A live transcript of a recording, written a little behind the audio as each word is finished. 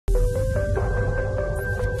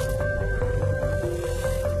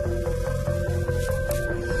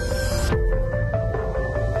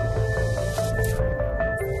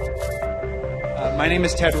My name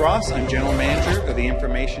is Ted Ross. I'm General Manager of the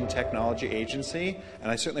Information Technology Agency,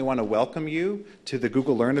 and I certainly want to welcome you to the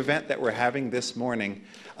Google Learn event that we're having this morning.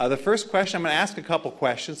 The first question, I'm going to ask a couple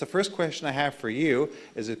questions. The first question I have for you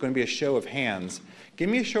is going to be a show of hands. Give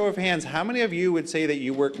me a show of hands. How many of you would say that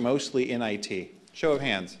you work mostly in IT? Show of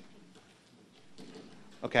hands.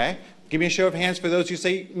 Okay. Give me a show of hands for those who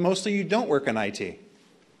say mostly you don't work in IT.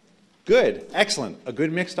 Good. Excellent. A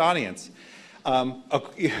good mixed audience.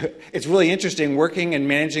 It's really interesting working and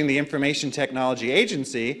managing the Information Technology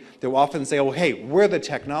Agency. They'll often say, oh, hey, we're the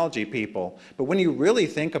technology people. But when you really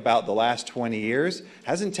think about the last 20 years,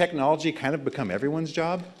 hasn't technology kind of become everyone's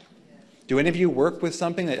job? Do any of you work with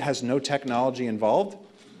something that has no technology involved?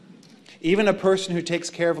 Even a person who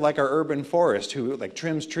takes care of like our urban forest, who like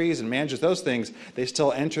trims trees and manages those things, they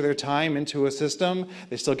still enter their time into a system.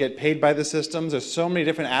 They still get paid by the systems. There's so many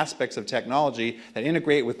different aspects of technology that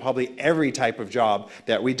integrate with probably every type of job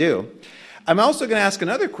that we do. I'm also going to ask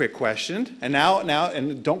another quick question, and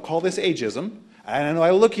and don't call this ageism. I know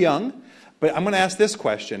I look young, but I'm going to ask this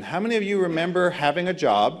question. How many of you remember having a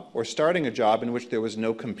job or starting a job in which there was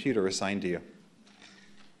no computer assigned to you?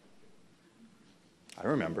 I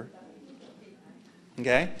remember.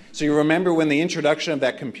 Okay? So you remember when the introduction of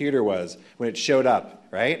that computer was, when it showed up,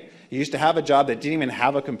 right? You used to have a job that didn't even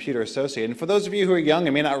have a computer associated. And for those of you who are young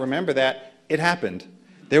and may not remember that, it happened.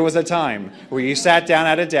 There was a time where you sat down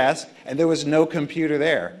at a desk and there was no computer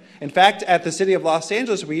there. In fact, at the city of Los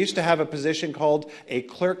Angeles, we used to have a position called a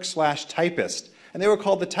clerk/typist. And they were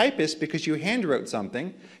called the typist because you handwrote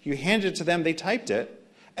something, you handed it to them, they typed it,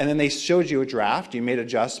 and then they showed you a draft, you made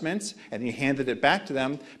adjustments, and you handed it back to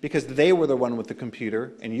them because they were the one with the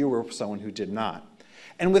computer and you were someone who did not.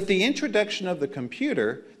 And with the introduction of the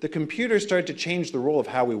computer started to change the role of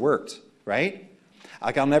how we worked, right?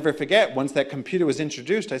 Like I'll never forget, once that computer was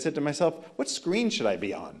introduced, I said to myself, what screen should I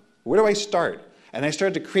be on? Where do I start? And I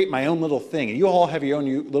started to create my own little thing. And you all have your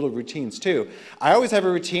own little routines too. I always have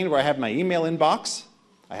a routine where I have my email inbox,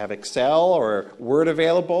 I have Excel or Word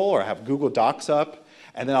available, or I have Google Docs up.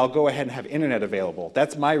 And then I'll go ahead and have internet available.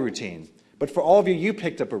 That's my routine. But for all of you, you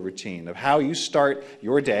picked up a routine of how you start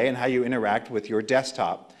your day and how you interact with your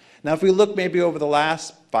desktop. Now, if we look maybe over the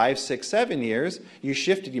last 5, 6, 7 years, you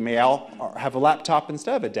shifted. You may all have a laptop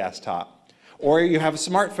instead of a desktop. Or you have a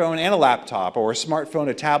smartphone and a laptop, or a smartphone,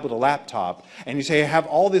 a tablet, a laptop. And you say you have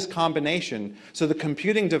all this combination. So the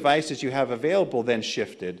computing devices you have available then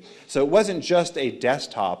shifted. So it wasn't just a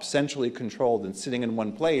desktop centrally controlled and sitting in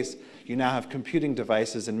one place. You now have computing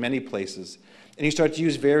devices in many places. And you start to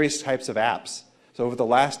use various types of apps. So over the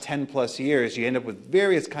last 10 plus years, you end up with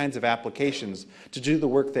various kinds of applications to do the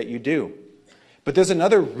work that you do. But there's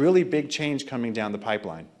another really big change coming down the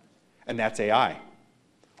pipeline, and that's AI.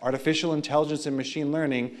 Artificial intelligence and machine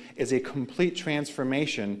learning is a complete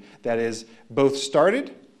transformation that is both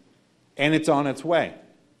started and it's on its way.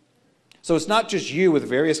 So it's not just you with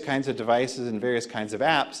various kinds of devices and various kinds of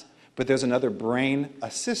apps, but there's another brain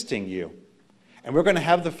assisting you. And we're going to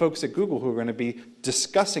have the folks at Google who are going to be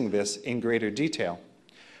discussing this in greater detail.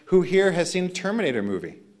 Who here has seen the Terminator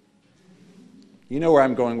movie? You know where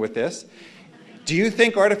I'm going with this. Do you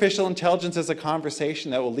think artificial intelligence is a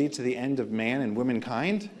conversation that will lead to the end of man and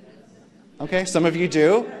womankind? Okay, some of you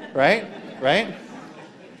do, right? Right?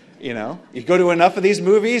 You know, you go to enough of these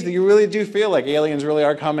movies that you really do feel like aliens really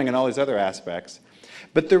are coming and all these other aspects.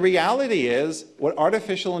 But the reality is, what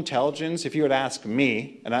artificial intelligence, if you were to ask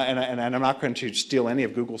me, and I'm not going to steal any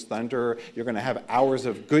of Google's thunder, you're going to have hours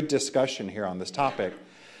of good discussion here on this topic.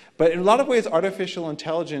 But in a lot of ways, artificial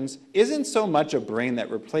intelligence isn't so much a brain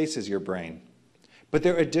that replaces your brain, but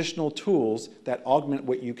they're additional tools that augment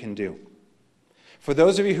what you can do. For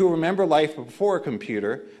those of you who remember life before a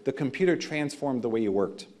computer, the computer transformed the way you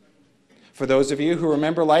worked. For those of you who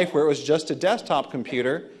remember life where it was just a desktop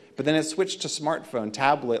computer, but then it switched to smartphone,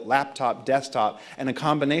 tablet, laptop, desktop, and a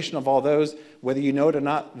combination of all those, whether you know it or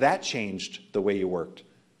not, that changed the way you worked.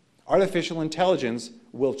 Artificial intelligence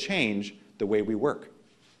will change the way we work.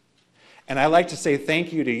 And I like to say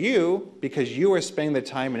thank you to you because you are spending the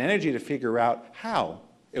time and energy to figure out how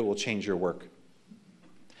it will change your work.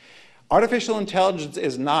 Artificial intelligence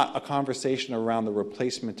is not a conversation around the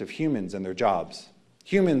replacement of humans and their jobs.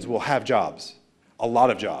 Humans will have jobs, a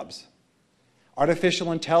lot of jobs.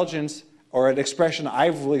 Artificial intelligence, or an expression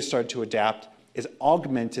I've really started to adapt, is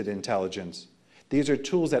augmented intelligence. These are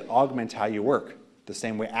tools that augment how you work, the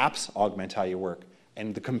same way apps augment how you work,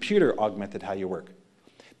 and the computer augmented how you work.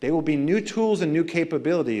 They will be new tools and new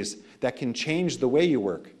capabilities that can change the way you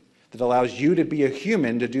work, that allows you to be a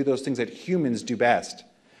human to do those things that humans do best,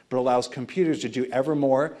 but allows computers to do ever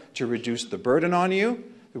more to reduce the burden on you,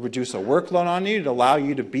 to reduce a workload on you, to allow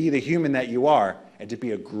you to be the human that you are, and to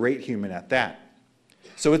be a great human at that.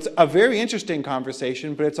 So it's a very interesting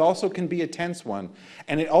conversation, but it also can be a tense one.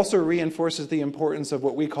 And it also reinforces the importance of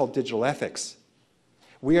what we call digital ethics.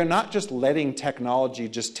 We are not just letting technology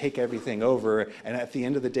just take everything over, and at the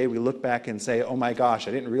end of the day we look back and say, oh my gosh,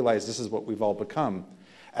 I didn't realize this is what we've all become.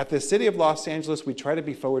 At the City of Los Angeles, we try to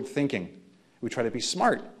be forward-thinking. We try to be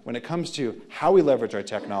smart when it comes to how we leverage our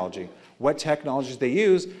technology, what technologies they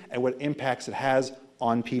use, and what impacts it has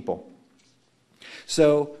on people.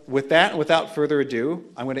 So with that, and without further ado,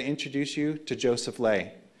 I'm going to introduce you to Joseph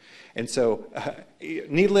Lay. And so,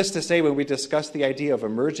 needless to say, when we discuss the idea of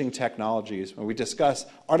emerging technologies, when we discuss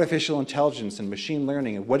artificial intelligence and machine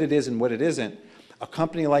learning and what it is and what it isn't, a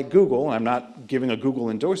company like Google, I'm not giving a Google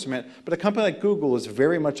endorsement, but a company like Google is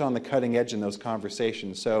very much on the cutting edge in those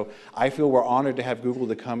conversations. So I feel we're honored to have Google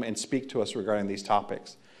to come and speak to us regarding these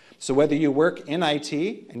topics. So whether you work in IT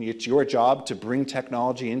and it's your job to bring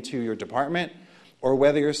technology into your department, or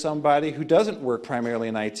whether you're somebody who doesn't work primarily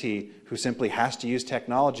in IT, who simply has to use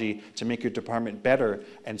technology to make your department better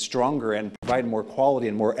and stronger and provide more quality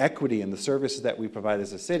and more equity in the services that we provide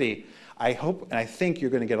as a city, I hope and I think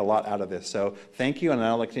you're going to get a lot out of this. So thank you, and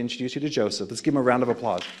I'd like to introduce you to Joseph. Let's give him a round of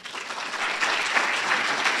applause.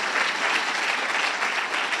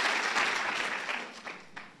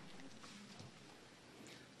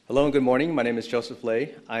 Hello and good morning. My name is Joseph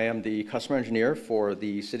Lay. I am the customer engineer for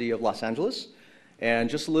the City of Los Angeles.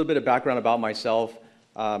 And just a little bit of background about myself.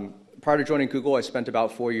 Prior to joining Google, I spent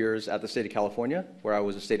about 4 years at the state of California, where I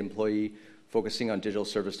was a state employee focusing on digital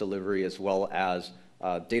service delivery as well as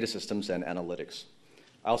data systems and analytics.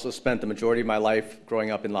 I also spent the majority of my life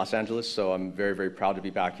growing up in Los Angeles, so I'm very, very proud to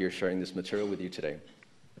be back here sharing this material with you today.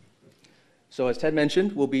 So as Ted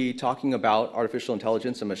mentioned, we'll be talking about artificial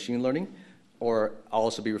intelligence and machine learning, or I'll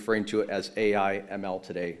also be referring to it as AI ML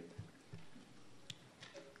today.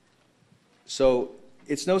 So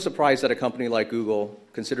it's no surprise that a company like Google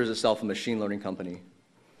considers itself a machine learning company.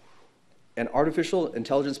 An artificial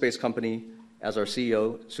intelligence-based company, as our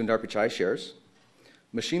CEO, Sundar Pichai, shares,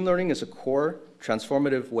 machine learning is a core,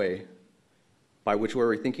 transformative way by which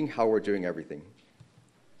we're rethinking how we're doing everything.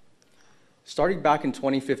 Starting back in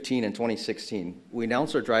 2015 and 2016, we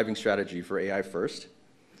announced our driving strategy for AI first,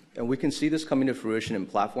 and we can see this coming to fruition in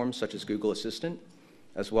platforms such as Google Assistant,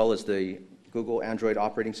 as well as the Google Android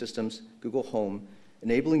operating systems, Google Home,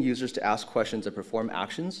 enabling users to ask questions and perform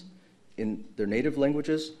actions in their native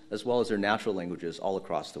languages as well as their natural languages all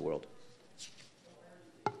across the world.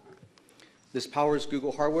 This powers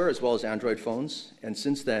Google hardware as well as Android phones, and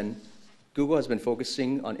since then, Google has been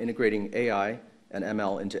focusing on integrating AI and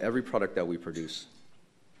ML into every product that we produce.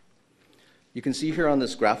 You can see here on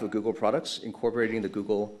this graph of Google products incorporating the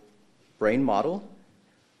Google Brain model.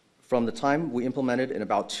 From the time we implemented in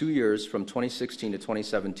about 2 years, from 2016 to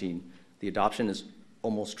 2017, the adoption has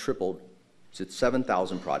almost tripled to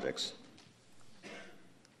 7,000 projects.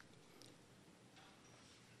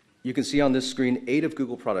 You can see on this screen, 8 of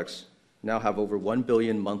Google products now have over 1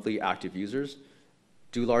 billion monthly active users,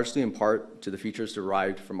 due largely in part to the features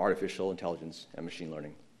derived from artificial intelligence and machine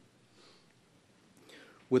learning.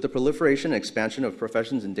 With the proliferation and expansion of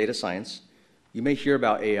professions in data science, you may hear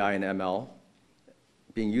about AI and ML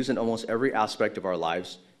being used in almost every aspect of our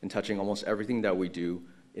lives and touching almost everything that we do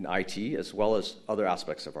in IT as well as other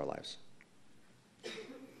aspects of our lives.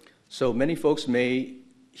 So many folks may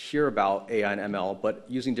hear about AI and ML, but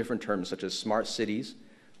using different terms such as smart cities.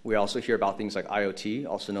 We also hear about things like IoT,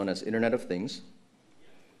 also known as Internet of Things.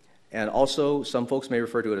 And also, some folks may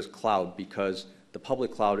refer to it as cloud because the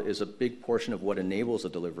public cloud is a big portion of what enables the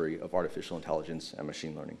delivery of artificial intelligence and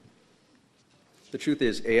machine learning. The truth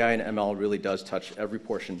is, AI and ML really does touch every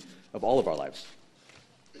portion of all of our lives.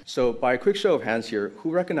 So by a quick show of hands here,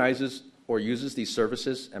 who recognizes or uses these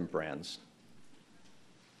services and brands?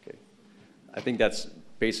 Okay. I think that's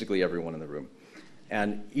basically everyone in the room.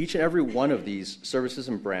 And each and every one of these services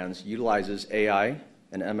and brands utilizes AI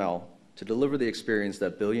and ML to deliver the experience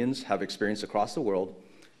that billions have experienced across the world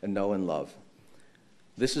and know and love.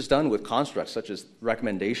 This is done with constructs such as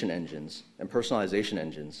recommendation engines and personalization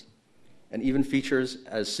engines, and even features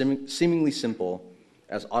as seemingly simple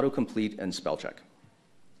as autocomplete and spell check.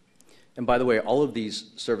 And by the way, all of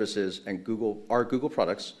these services and are Google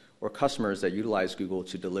products or customers that utilize Google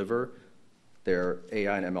to deliver their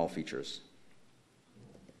AI and ML features.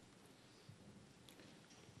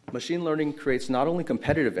 Machine learning creates not only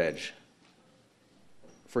competitive edge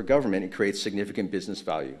for government, it creates significant business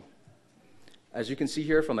value. As you can see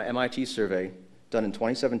here from an MIT survey done in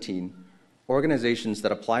 2017, organizations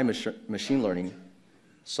that apply machine learning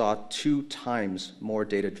saw 2 times more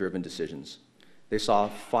data-driven decisions. They saw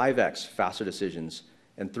 5x faster decisions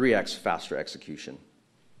and 3x faster execution.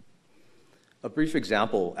 A brief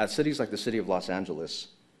example, at cities like the city of Los Angeles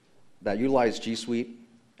that utilize G Suite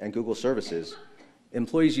and Google services,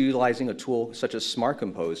 employees utilizing a tool such as Smart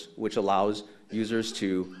Compose, which allows users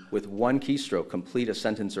to, with one keystroke, complete a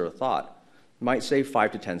sentence or a thought, might save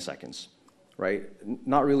 5 to 10 seconds, right?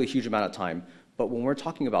 Not really a huge amount of time, but when we're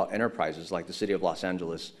talking about enterprises like the city of Los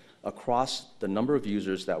Angeles, across the number of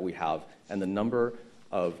users that we have and the number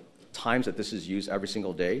of times that this is used every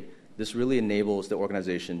single day, this really enables the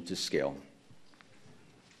organization to scale.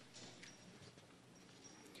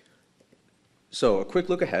 So a quick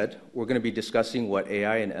look ahead, we're going to be discussing what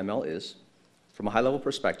AI and ML is from a high-level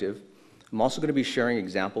perspective. I'm also going to be sharing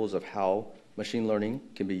examples of how machine learning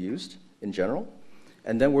can be used in general.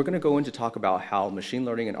 And then we're going to go in to talk about how machine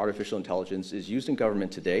learning and artificial intelligence is used in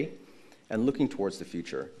government today and looking towards the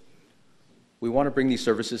future. We want to bring these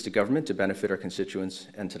services to government to benefit our constituents,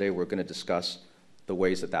 and today we're going to discuss the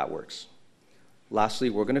ways that that works.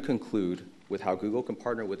 Lastly, we're going to conclude with how Google can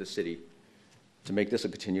partner with the city to make this a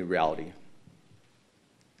continued reality.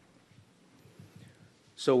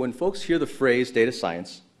 So when folks hear the phrase data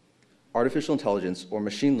science, artificial intelligence, or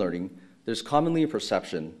machine learning, there's commonly a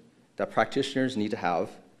perception that practitioners need to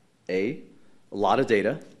have A, a lot of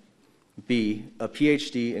data, B, a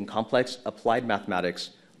PhD in complex applied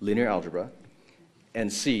mathematics, linear algebra,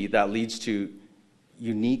 and C, that leads to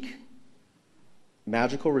unique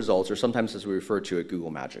magical results, or sometimes as we refer to it,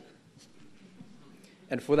 Google magic.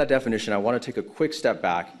 And for that definition, I want to take a quick step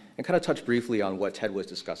back and kind of touch briefly on what Ted was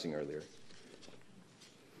discussing earlier.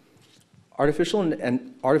 Artificial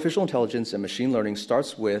intelligence and machine learning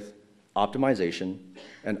starts with optimization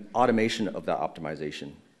and automation of that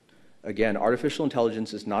optimization. Again, artificial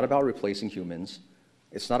intelligence is not about replacing humans.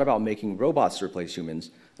 It's not about making robots replace humans,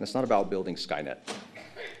 and it's not about building Skynet.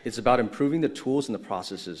 It's about improving the tools and the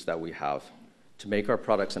processes that we have to make our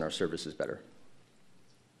products and our services better.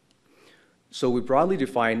 So we broadly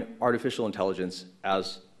define artificial intelligence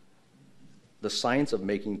as the science of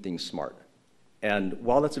making things smart. And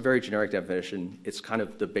while that's a very generic definition, it's kind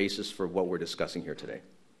of the basis for what we're discussing here today.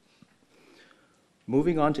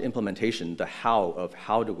 Moving on to implementation, the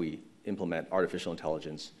how do we implement artificial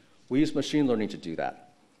intelligence? We use machine learning to do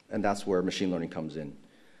that, and that's where machine learning comes in.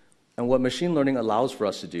 And what machine learning allows for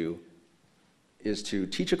us to do is to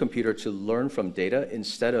teach a computer to learn from data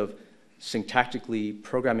instead of syntactically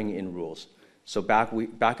programming in rules. So back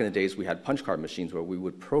in the days, we had punch card machines where we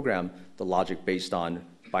would program the logic based on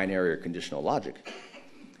binary or conditional logic.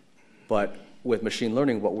 But with machine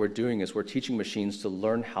learning, what we're doing is we're teaching machines to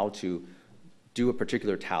learn how to do a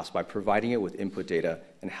particular task by providing it with input data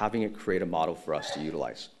and having it create a model for us to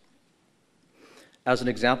utilize. As an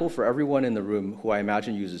example, for everyone in the room who I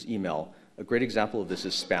imagine uses email, a great example of this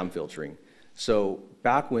is spam filtering. So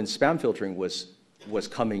back when spam filtering was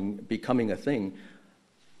becoming a thing,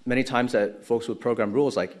 many times that folks would program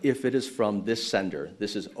rules like, if it is from this sender,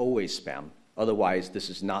 this is always spam. Otherwise, this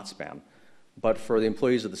is not spam. But for the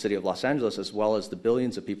employees of the city of Los Angeles, as well as the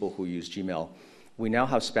billions of people who use Gmail, we now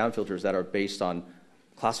have spam filters that are based on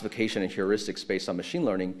classification and heuristics based on machine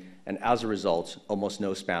learning, and as a result, almost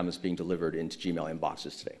no spam is being delivered into Gmail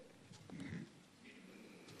inboxes today.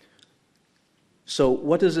 So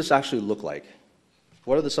what does this actually look like?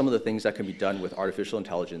 What are some of the things that can be done with artificial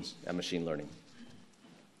intelligence and machine learning?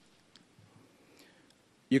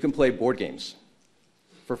 You can play board games.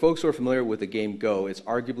 For folks who are familiar with the game Go, it's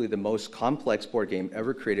arguably the most complex board game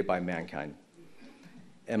ever created by mankind.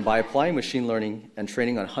 And by applying machine learning and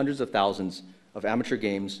training on hundreds of thousands of amateur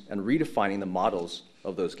games and redefining the models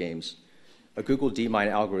of those games, a Google DeepMind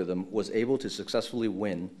algorithm was able to successfully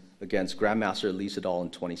win against Grandmaster Lee Sedol in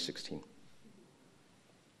 2016.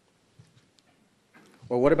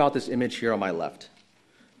 Or what about this image here on my left?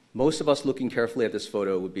 Most of us looking carefully at this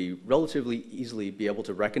photo would be relatively easily be able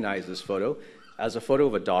to recognize this photo as a photo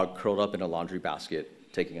of a dog curled up in a laundry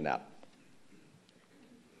basket taking a nap.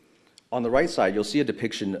 On the right side, you'll see a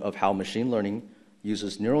depiction of how machine learning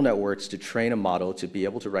uses neural networks to train a model to be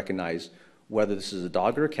able to recognize whether this is a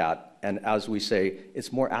dog or a cat, and as we say,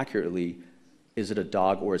 it's more accurately, is it a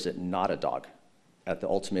dog or is it not a dog at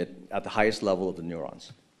the highest level of the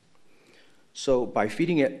neurons. So by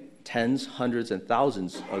feeding it tens, hundreds, and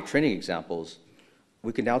thousands of training examples,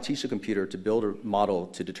 we can now teach the computer to build a model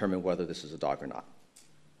to determine whether this is a dog or not.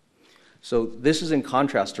 So this is in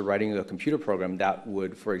contrast to writing a computer program that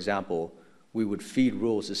would, for example, we would feed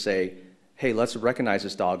rules to say, hey, let's recognize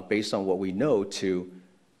this dog based on what we know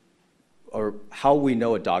or how we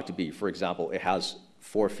know a dog to be. For example, it has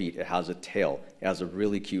 4 feet, it has a tail, it has a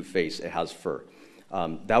really cute face, it has fur.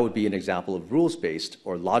 That would be an example of rules-based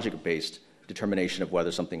or logic-based determination of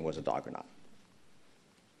whether something was a dog or not.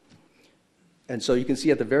 And so you can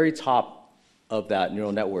see at the very top of that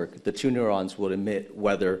neural network, the two neurons will emit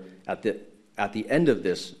whether at the end of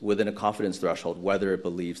this, within a confidence threshold, whether it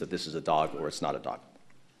believes that this is a dog or it's not a dog.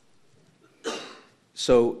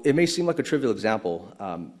 So it may seem like a trivial example,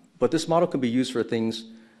 but this model can be used for things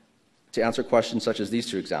to answer questions such as these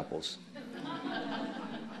two examples.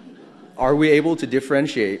 Are we able to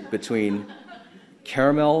differentiate between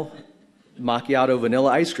caramel macchiato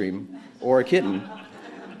vanilla ice cream or a kitten?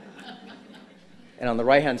 And on the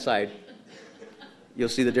right-hand side, you'll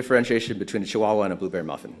see the differentiation between a chihuahua and a blueberry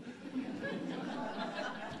muffin.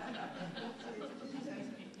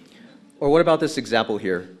 Or what about this example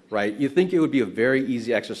here, right? You think it would be a very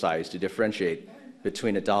easy exercise to differentiate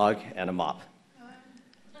between a dog and a mop.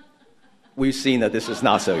 We've seen that this is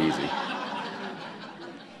not so easy.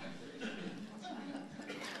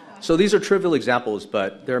 So these are trivial examples,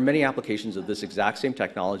 but there are many applications of this exact same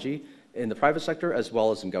technology in the private sector as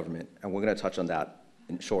well as in government, and we're going to touch on that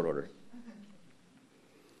in short order.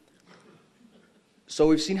 So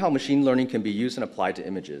we've seen how machine learning can be used and applied to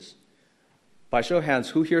images. By show of hands,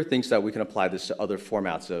 who here thinks that we can apply this to other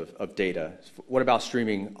formats of data? What about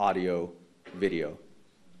streaming audio, video?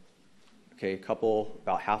 Okay, a couple,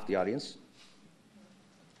 about half the audience.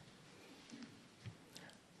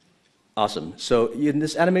 Awesome. So in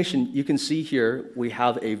this animation, you can see here we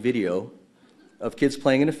have a video of kids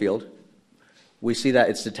playing in a field. We see that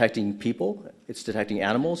it's detecting people, it's detecting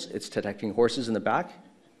animals, it's detecting horses in the back.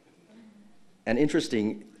 And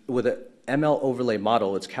interesting, with an ML overlay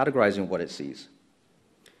model, it's categorizing what it sees.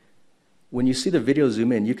 When you see the video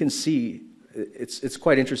zoom in, you can see, it's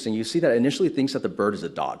quite interesting. You see that it initially thinks that the bird is a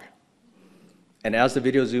dog. And as the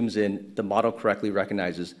video zooms in, the model correctly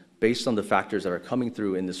recognizes, based on the factors that are coming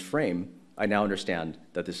through in this frame, I now understand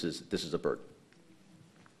that this is a bird.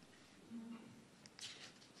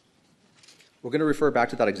 We're going to refer back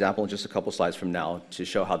to that example in just a couple slides from now to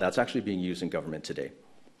show how that's actually being used in government today.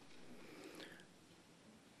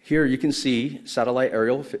 Here you can see satellite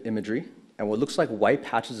aerial imagery and what looks like white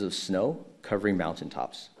patches of snow covering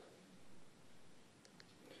mountaintops.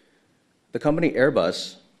 The company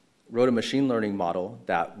Airbus wrote a machine learning model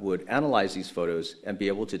that would analyze these photos and be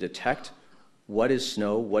able to detect what is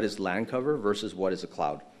snow, what is land cover versus what is a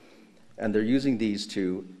cloud. And they're using these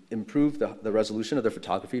to improve the resolution of their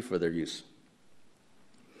photography for their use.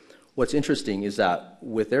 What's interesting is that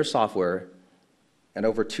with their software and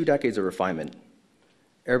over 2 decades of refinement,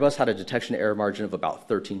 Airbus had a detection error margin of about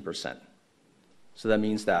 13%. So that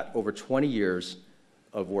means that over 20 years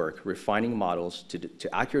of work refining models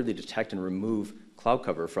to accurately detect and remove cloud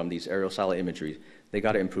cover from these aerial satellite imagery, they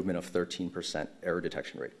got an improvement of 13% error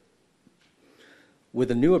detection rate.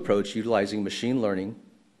 With a new approach utilizing machine learning,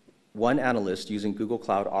 one analyst using Google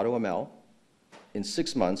Cloud AutoML in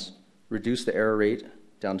 6 months reduced the error rate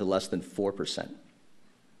down to less than 4%.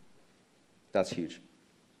 That's huge.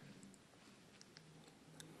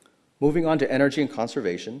 Moving on to energy and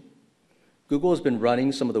conservation, Google has been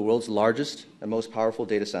running some of the world's largest and most powerful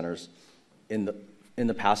data centers in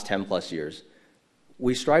the past 10 plus years.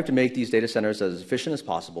 We strive to make these data centers as efficient as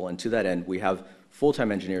possible, and to that end, we have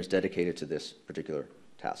full-time engineers dedicated to this particular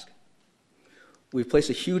task. We've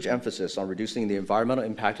placed a huge emphasis on reducing the environmental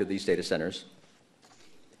impact of these data centers,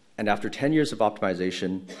 and after 10 years of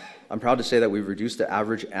optimization, I'm proud to say that we've reduced the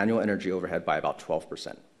average annual energy overhead by about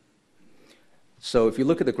 12%. So if you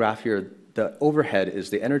look at the graph here, the overhead is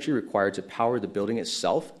the energy required to power the building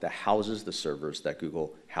itself that houses the servers that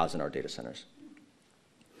Google has in our data centers.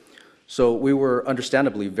 So we were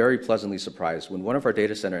understandably very pleasantly surprised when one of our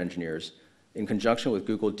data center engineers, in conjunction with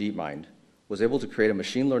Google DeepMind, was able to create a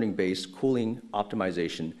machine learning-based cooling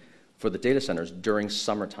optimization for the data centers during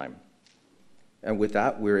summertime. And with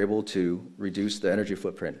that, we were able to reduce the energy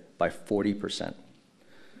footprint by 40%.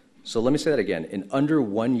 So let me say that again. In under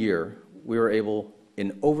 1 year, we were able,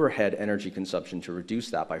 in overhead energy consumption, to reduce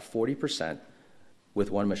that by 40%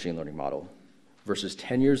 with one machine learning model versus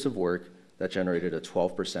 10 years of work that generated a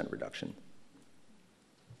 12% reduction.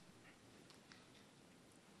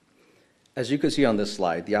 As you can see on this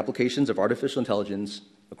slide, the applications of artificial intelligence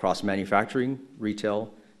across manufacturing,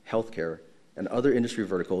 retail, healthcare, and other industry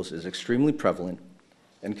verticals is extremely prevalent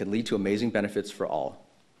and can lead to amazing benefits for all.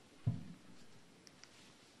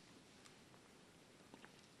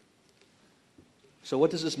 So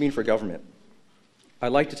what does this mean for government?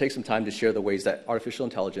 I'd like to take some time to share the ways that artificial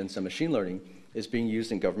intelligence and machine learning is being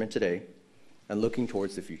used in government today and looking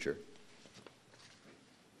towards the future.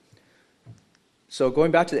 So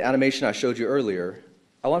going back to the animation I showed you earlier,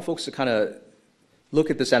 I want folks to kind of look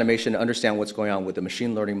at this animation and understand what's going on with the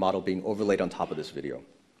machine learning model being overlaid on top of this video.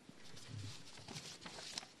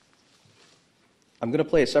 I'm going to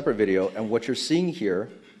play a separate video, and what you're seeing here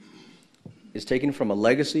is taken from a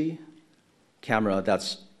legacy camera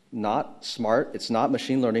that's not smart, it's not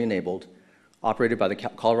machine learning enabled, operated by the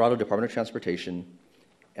Colorado Department of Transportation,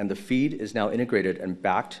 and the feed is now integrated and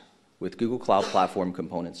backed with Google Cloud Platform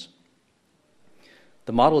components.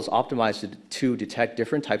 The model is optimized to detect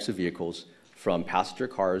different types of vehicles, from passenger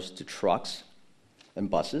cars to trucks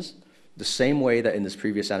and buses, the same way that in this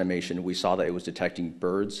previous animation we saw that it was detecting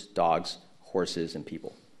birds, dogs, horses, and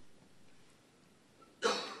people.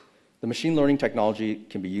 The machine learning technology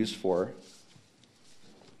can be used for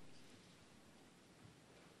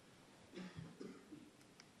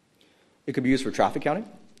traffic counting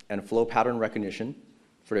and flow pattern recognition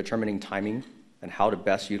for determining timing and how to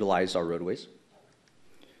best utilize our roadways.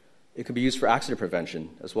 It could be used for accident prevention,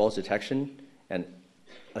 as well as detection and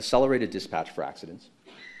accelerated dispatch for accidents.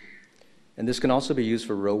 And this can also be used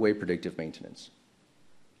for roadway predictive maintenance.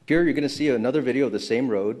 Here you're going to see another video of the same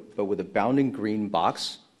road, but with a bounding green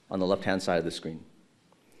box on the left-hand side of the screen.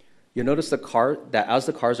 You'll notice that as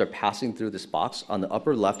the cars are passing through this box on the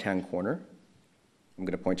upper left-hand corner, I'm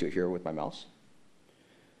going to point to it here with my mouse,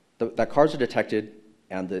 that cars are detected,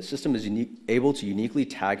 and the system is able to uniquely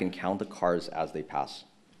tag and count the cars as they pass.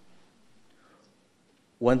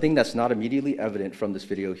 One thing that's not immediately evident from this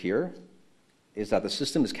video here is that the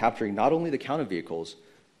system is capturing not only the count of vehicles,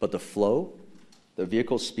 but the flow, the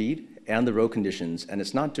vehicle speed, and the road conditions, and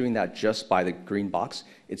it's not doing that just by the green box,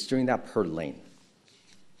 it's doing that per lane.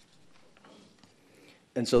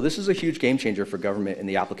 And so this is a huge game changer for government in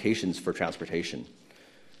the applications for transportation.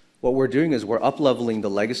 What we're doing is we're up-leveling the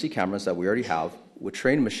legacy cameras that we already have with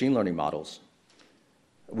trained machine learning models.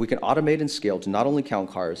 We can automate and scale to not only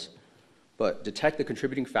count cars, but detect the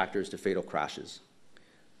contributing factors to fatal crashes.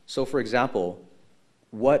 So for example,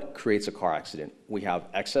 what creates a car accident? We have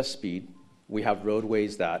excess speed, we have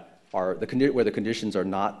roadways that are where the conditions are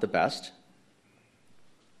not the best,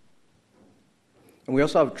 and we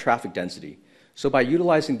also have traffic density. So by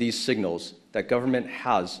utilizing these signals that government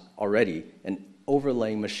has already and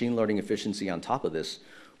overlaying machine learning efficiency on top of this,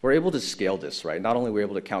 we're able to scale this, right? Not only are we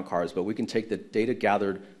able to count cars, but we can take the data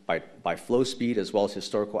gathered by flow speed as well as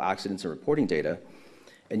historical accidents and reporting data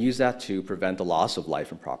and use that to prevent the loss of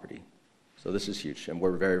life and property. So this is huge, and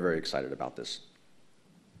we're very, very excited about this.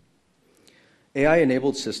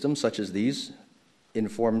 AI-enabled systems such as these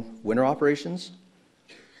inform winter operations.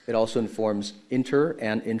 It also informs inter-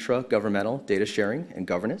 and intra-governmental data sharing and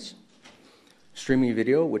governance, streaming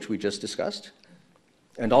video, which we just discussed,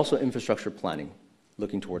 and also infrastructure planning,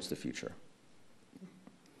 looking towards the future.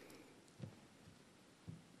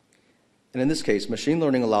 And in this case, machine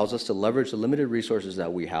learning allows us to leverage the limited resources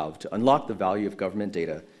that we have to unlock the value of government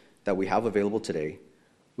data that we have available today.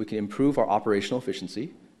 We can improve our operational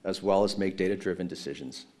efficiency as well as make data-driven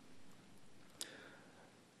decisions.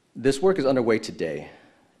 This work is underway today,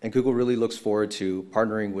 and Google really looks forward to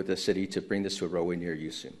partnering with the city to bring this to a roadway near you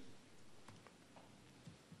soon.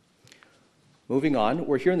 Moving on,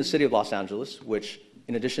 we're here in the city of Los Angeles, which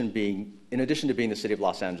in addition to being the city of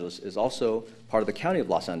Los Angeles, is also part of the county of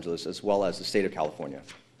Los Angeles as well as the state of California.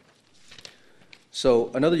 So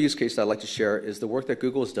another use case that I'd like to share is the work that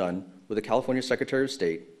Google has done with the California Secretary of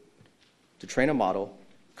State to train a model,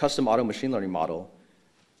 custom auto machine learning model,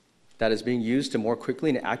 that is being used to more quickly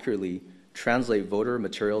and accurately translate voter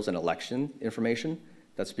materials and election information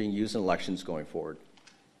that's being used in elections going forward.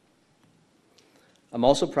 I'm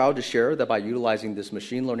also proud to share that by utilizing this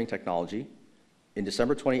machine learning technology, in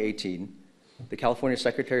December 2018, the California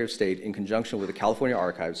Secretary of State, in conjunction with the California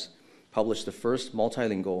Archives, published the first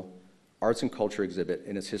multilingual arts and culture exhibit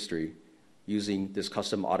in its history using this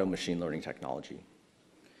custom auto machine learning technology.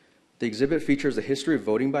 The exhibit features the history of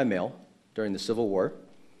voting by mail during the Civil War,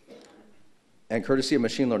 and courtesy of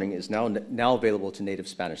machine learning is now available to native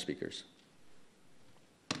Spanish speakers.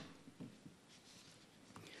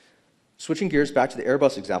 Switching gears back to the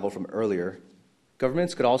Airbus example from earlier,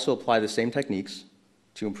 governments could also apply the same techniques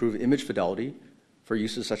to improve image fidelity for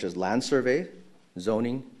uses such as land survey,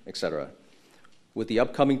 zoning, etc. With the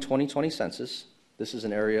upcoming 2020 census, this is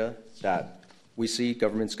an area that we see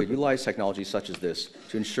governments could utilize technology such as this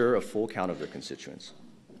to ensure a full count of their constituents.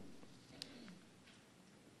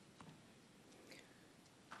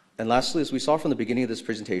 And lastly, as we saw from the beginning of this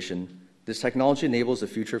presentation, this technology enables the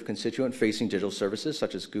future of constituent-facing digital services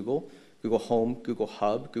such as Google, Google Home, Google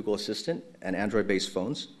Hub, Google Assistant, and Android-based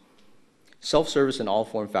phones, self-service in all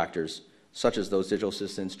form factors, such as those digital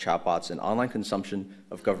assistants, chatbots, and online consumption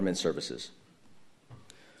of government services.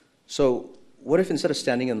 So what if instead of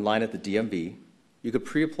standing in line at the DMV, you could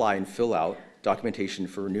pre-apply and fill out documentation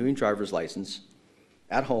for renewing driver's license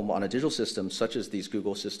at home on a digital system such as these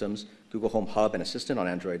Google systems, Google Home Hub and Assistant on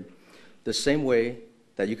Android, the same way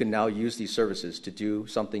that you can now use these services to do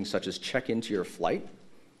something such as check into your flight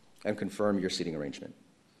and confirm your seating arrangement.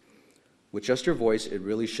 With just your voice, it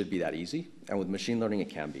really should be that easy, and with machine learning, it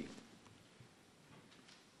can be.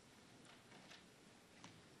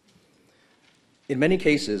 In many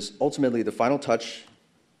cases, ultimately, the final touch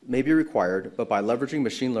may be required, but by leveraging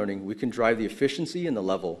machine learning, we can drive the efficiency and the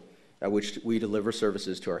level at which we deliver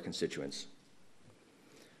services to our constituents.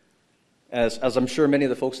 As I'm sure many of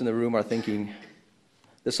the folks in the room are thinking,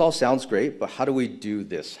 this all sounds great, but how do we do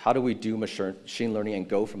this? How do we do machine learning and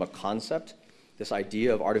go from a concept, this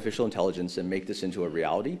idea of artificial intelligence, and make this into a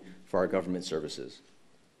reality for our government services?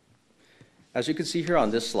 As you can see here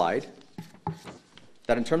on this slide,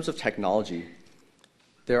 that in terms of technology,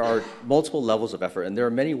 there are multiple levels of effort, and there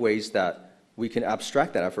are many ways that we can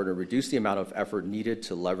abstract that effort or reduce the amount of effort needed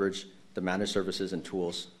to leverage the managed services and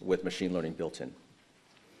tools with machine learning built in.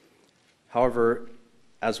 However,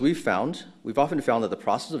 as we've often found that the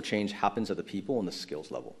process of change happens at the people and the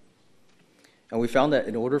skills level. And we found that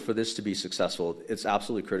in order for this to be successful, it's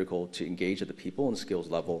absolutely critical to engage at the people and skills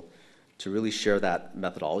level to really share that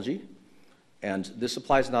methodology. And this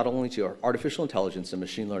applies not only to artificial intelligence and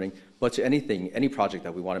machine learning, but to any project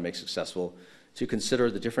that we want to make successful, to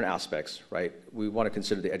consider the different aspects, right? We want to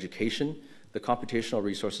consider the education, the computational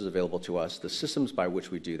resources available to us, the systems by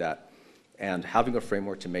which we do that, and having a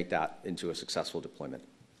framework to make that into a successful deployment.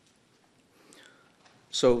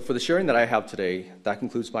 So for the sharing that I have today, that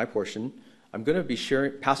concludes my portion. I'm going to be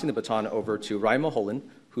passing the baton over to Ryan Mulholland,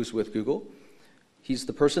 who's with Google. He's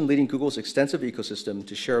the person leading Google's extensive ecosystem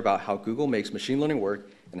to share about how Google makes machine learning work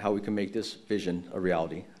and how we can make this vision a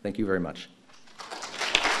reality. Thank you very much.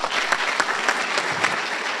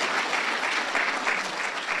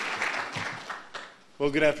 Well,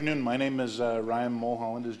 good afternoon. My name is Ryan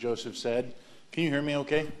Mulholland, as Joseph said. Can you hear me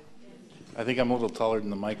okay? I think I'm a little taller than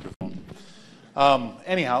the microphone.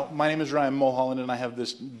 Anyhow, my name is Ryan Mulholland, and I have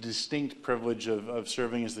this distinct privilege of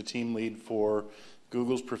serving as the team lead for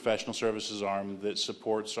Google's professional services arm that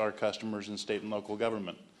supports our customers in state and local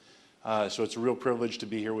government. So it's a real privilege to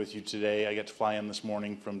be here with you today. I get to fly in this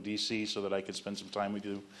morning from DC so that I could spend some time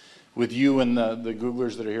with you and the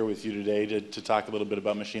Googlers that are here with you today to talk a little bit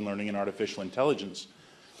about machine learning and artificial intelligence.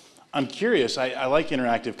 I'm curious, I like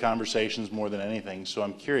interactive conversations more than anything, so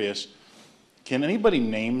I'm curious, can anybody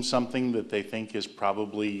name something that they think is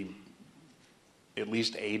probably at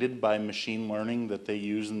least aided by machine learning that they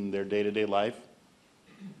use in their day-to-day life?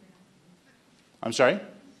 I'm sorry?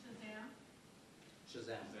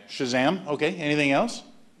 Shazam, okay. Anything else?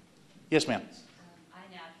 Yes, ma'am.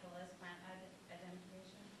 iNaturalist, plant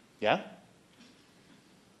identification. Yeah?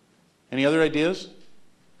 Any other ideas?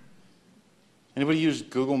 Anybody use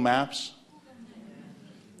Google Maps?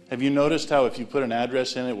 Have you noticed how if you put an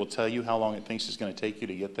address in, it will tell you how long it thinks it's going to take you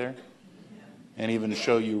to get there? And even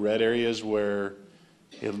show you red areas where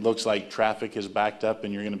it looks like traffic is backed up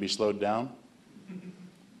and you're going to be slowed down?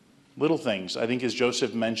 Little things. I think as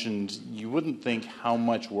Joseph mentioned, you wouldn't think how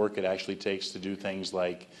much work it actually takes to do things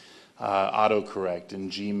like autocorrect in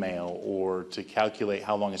Gmail, or to calculate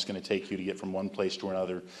how long it's going to take you to get from one place to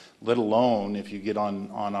another, let alone if you get on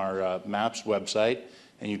our Maps website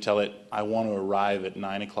and you tell it, I want to arrive at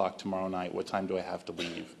 9 o'clock tomorrow night, what time do I have to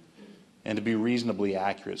leave? And to be reasonably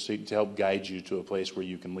accurate, so to help guide you to a place where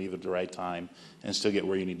you can leave at the right time and still get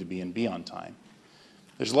where you need to be and be on time.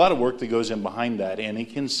 There's a lot of work that goes in behind that, and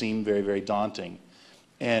it can seem very, very daunting.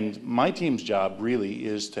 And my team's job really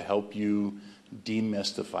is to help you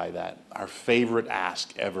demystify that. Our favorite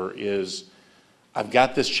ask ever is, I've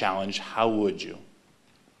got this challenge, how would you?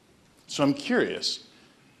 So I'm curious,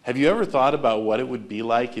 have you ever thought about what it would be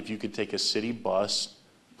like if you could take a city bus,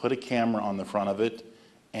 put a camera on the front of it,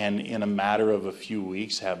 and in a matter of a few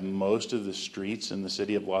weeks have most of the streets in the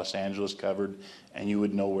city of Los Angeles covered, and you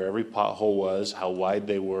would know where every pothole was, how wide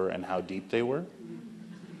they were, and how deep they were?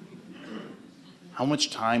 How much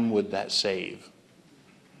time would that save?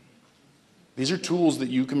 These are tools that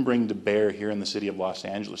you can bring to bear here in the city of Los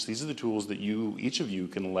Angeles. These are the tools that each of you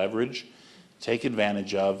can leverage, take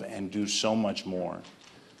advantage of, and do so much more.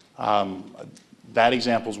 That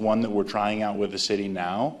example is one that we're trying out with the city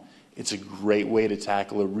now. It's a great way to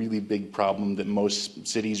tackle a really big problem that most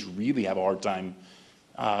cities really have a hard time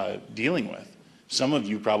dealing with. Some of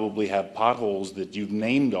you probably have potholes that you've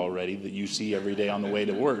named already that you see every day on the way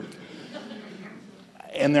to work.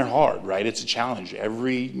 And they're hard, right? It's a challenge.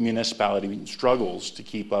 Every municipality struggles to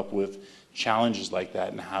keep up with challenges like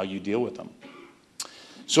that and how you deal with them.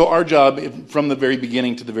 So our job from the very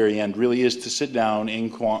beginning to the very end really is to sit down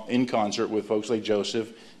in concert with folks like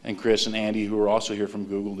Joseph and Chris and Andy, who are also here from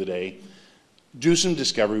Google today, do some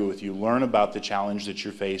discovery with you, learn about the challenge that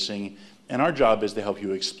you're facing, and our job is to help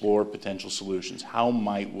you explore potential solutions. How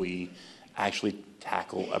might we actually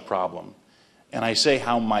tackle a problem? And I say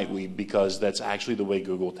how might we because that's actually the way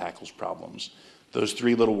Google tackles problems. Those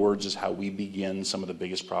three little words is how we begin some of the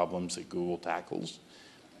biggest problems that Google tackles.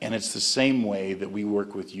 And it's the same way that we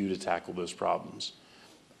work with you to tackle those problems.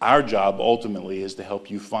 Our job ultimately is to help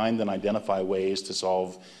you find and identify ways to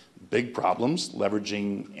solve big problems,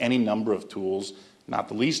 leveraging any number of tools, not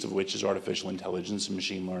the least of which is artificial intelligence and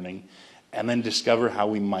machine learning, and then discover how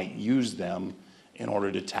we might use them in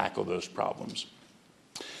order to tackle those problems.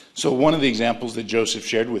 So one of the examples that Joseph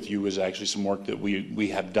shared with you was actually some work that we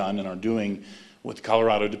have done and are doing with the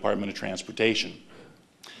Colorado Department of Transportation.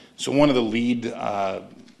 So one of the lead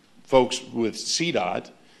folks with CDOT,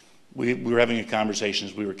 we were having a conversation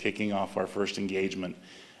as we were kicking off our first engagement.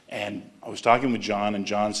 And I was talking with John, and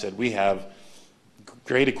John said, we have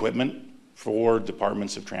great equipment for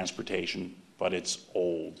departments of transportation, but it's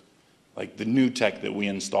old. Like the new tech that we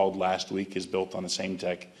installed last week is built on the same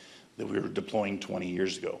tech that we were deploying 20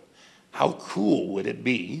 years ago. How cool would it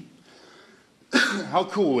be? How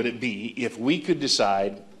cool would it be if we could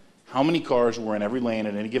decide how many cars were in every lane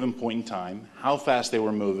at any given point in time, how fast they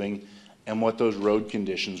were moving, and what those road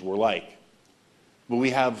conditions were like? But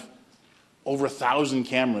we have over 1,000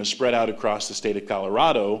 cameras spread out across the state of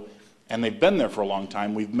Colorado, and they've been there for a long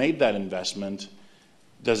time. We've made that investment.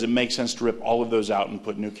 Does it make sense to rip all of those out and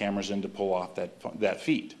put new cameras in to pull off that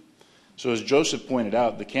feat? So as Joseph pointed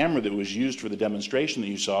out, the camera that was used for the demonstration that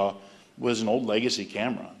you saw was an old legacy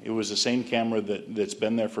camera. It was the same camera that's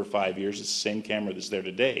been there for 5 years. It's the same camera that's there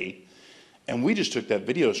today. And we just took that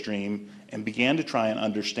video stream and began to try and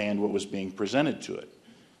understand what was being presented to it.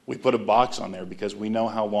 We put a box on there because we know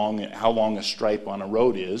how long a stripe on a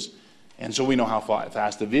road is, and so we know how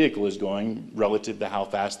fast the vehicle is going relative to how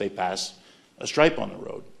fast they pass a stripe on the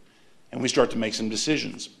road. And we start to make some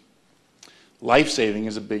decisions. Life-saving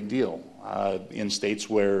is a big deal. In states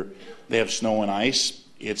where they have snow and ice,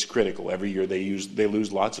 it's critical. Every year they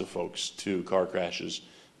lose lots of folks to car crashes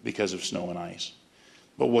because of snow and ice.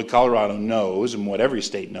 But what Colorado knows, and what every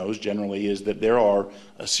state knows generally, is that there are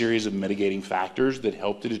a series of mitigating factors that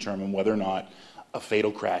help to determine whether or not a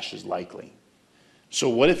fatal crash is likely. So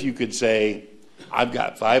what if you could say, I've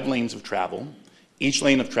got 5 lanes of travel. Each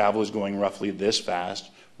lane of travel is going roughly this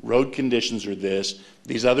fast. Road conditions are this.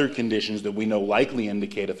 These other conditions that we know likely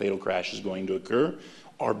indicate a fatal crash is going to occur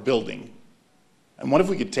are building. And what if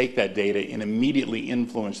we could take that data and immediately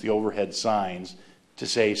influence the overhead signs to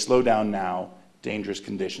say, slow down now, dangerous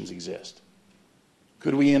conditions exist?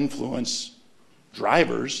 Could we influence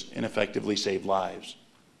drivers and effectively save lives?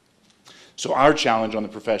 So our challenge on the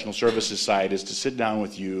professional services side is to sit down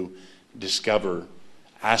with you, discover,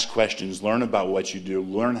 ask questions, learn about what you do,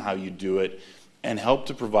 learn how you do it, and help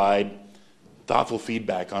to provide thoughtful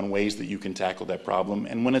feedback on ways that you can tackle that problem.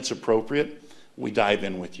 And when it's appropriate, we dive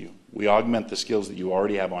in with you. We augment the skills that you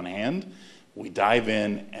already have on hand. We dive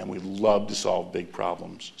in, and we love to solve big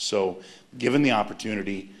problems. So given the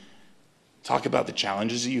opportunity, talk about the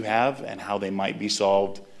challenges that you have and how they might be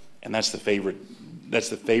solved. And that's the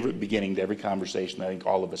favorite beginning to every conversation that I think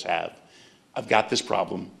all of us have. I've got this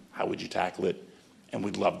problem. How would you tackle it? And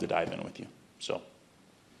we'd love to dive in with you. So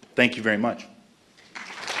thank you very much.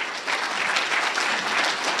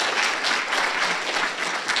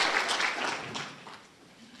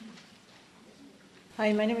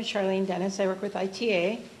 Hi, my name is Charlene Dennis. I work with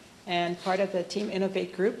ITA and part of the Team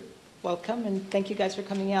Innovate group. Welcome, and thank you guys for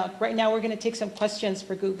coming out. Right now, we're going to take some questions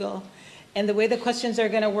for Google. And the way the questions are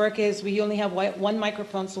going to work is we only have one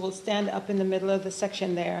microphone, so we'll stand up in the middle of the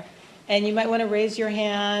section there. And you might want to raise your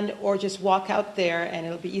hand or just walk out there, and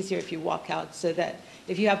it'll be easier if you walk out so that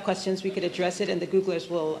if you have questions, we could address it, and the Googlers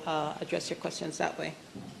will address your questions that way.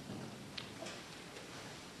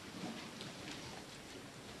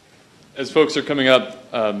 As folks are coming up,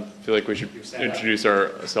 I feel like we should introduce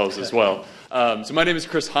ourselves as well. So my name is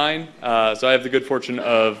Chris Hine. So I have the good fortune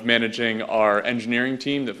of managing our engineering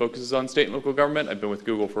team that focuses on state and local government. I've been with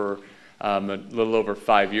Google for a little over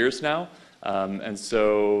 5 years now. And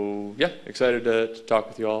so, yeah, excited to talk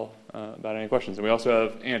with you all about any questions. And we also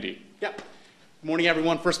have Andy. Yeah. Good morning,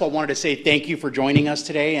 everyone. First of all, I wanted to say thank you for joining us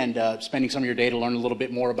today and spending some of your day to learn a little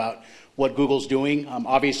bit more about what Google's doing.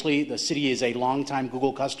 Obviously, the city is a longtime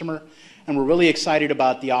Google customer, and we're really excited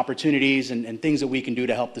about the opportunities and things that we can do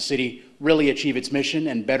to help the city really achieve its mission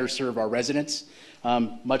and better serve our residents.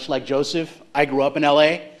 Much like Joseph, I grew up in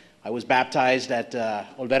LA, I was baptized at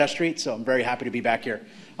Olvera Street, so I'm very happy to be back here.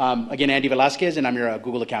 Again, Andy Velasquez, and I'm your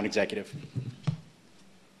Google account executive.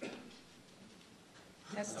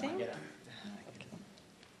 Testing?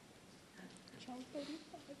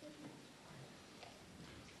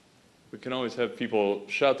 We can always have people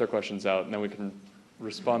shout their questions out, and then we can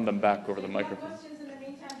respond them back over the If you have microphone. questions in the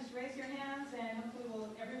meantime, just raise your hands and hopefully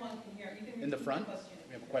everyone can hear. You can In the repeat front, question.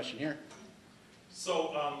 we have a question here.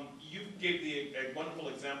 So you gave a wonderful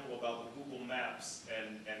example about the Google Maps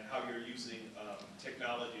and how you're using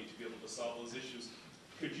technology to be able to solve those issues.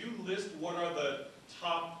 Could you list what are the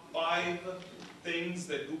top 5 things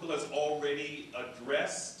that Google has already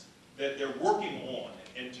addressed that they're working on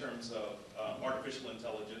in terms of artificial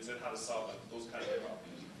intelligence and how to solve those kinds of problems?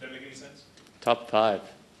 Does that make any sense? Top 5.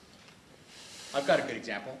 I've got a good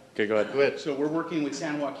example. Okay, go ahead. Go ahead. So we're working with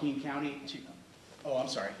San Joaquin County to, oh, I'm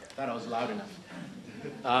sorry, I thought I was loud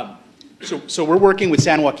enough. So we're working with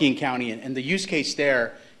San Joaquin County, and the use case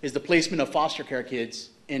there is the placement of foster care kids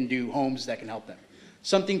into homes that can help them.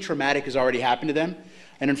 Something traumatic has already happened to them,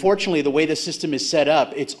 and unfortunately, the way the system is set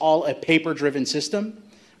up, it's all a paper-driven system,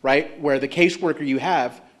 right, where the caseworker you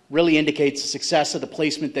have really indicates the success of the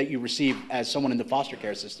placement that you receive as someone in the foster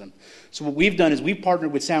care system. So what we've done is we've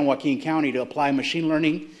partnered with San Joaquin County to apply machine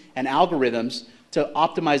learning and algorithms to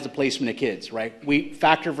optimize the placement of kids, right? We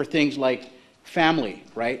factor for things like family,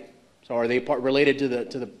 right? So are they related to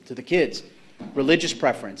the kids? Religious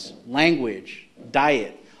preference, language,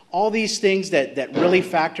 diet. All these things that really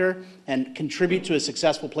factor and contribute to a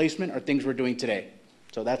successful placement are things we're doing today.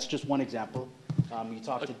 So that's just one example.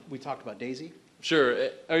 We talked about Daisy. Sure.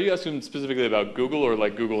 Are you asking specifically about Google or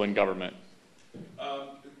like Google and government?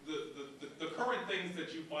 The current things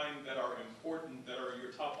that you find that are important, that are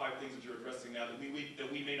your top 5 things that you're addressing now that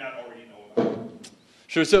we may not already know about.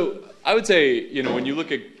 Sure. So I would say, when you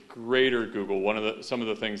look at greater Google, some of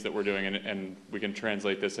the things that we're doing, and we can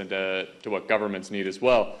translate this into what governments need as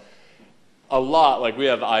well. A lot, like we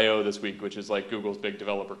have I/O this week, which is like Google's big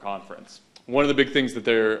developer conference. One of the big things that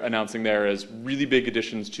they're announcing there is really big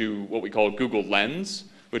additions to what we call Google Lens,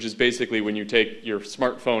 which is basically when you take your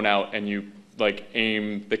smartphone out and you like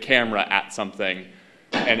aim the camera at something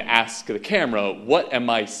and ask the camera, what am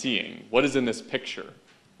I seeing? What is in this picture,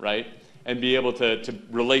 right? And be able to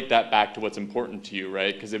relate that back to what's important to you,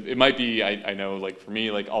 right? Because it might be, I know, like for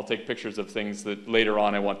me, like I'll take pictures of things that later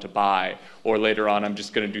on I want to buy, or later on I'm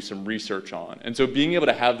just going to do some research on. And so being able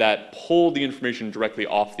to have that pull the information directly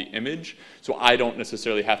off the image, so I don't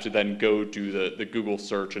necessarily have to then go do the Google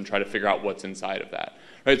search and try to figure out what's inside of that,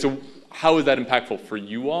 right? So how is that impactful for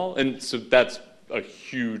you all? And so that's a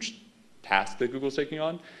huge task that Google's taking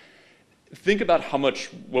on. Think about how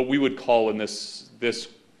much what we would call in this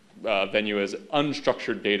venue as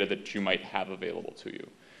unstructured data that you might have available to you,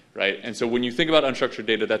 right? And so when you think about unstructured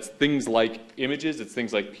data, that's things like images, it's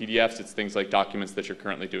things like PDFs, it's things like documents that you're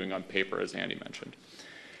currently doing on paper, as Andy mentioned.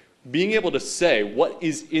 Being able to say what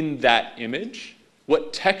is in that image,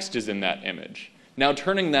 what text is in that image, now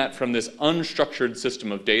turning that from this unstructured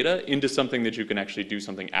system of data into something that you can actually do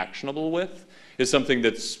something actionable with is something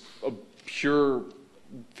that's a pure,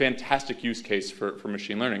 fantastic use case for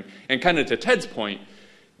machine learning. And kind of to Ted's point,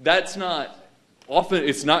 that's not, often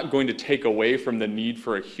it's not going to take away from the need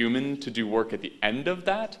for a human to do work at the end of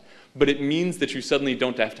that, but it means that you suddenly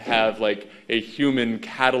don't have to have like a human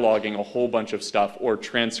cataloging a whole bunch of stuff or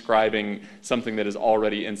transcribing something that is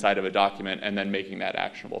already inside of a document and then making that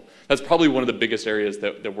actionable. That's probably one of the biggest areas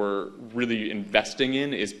that we're really investing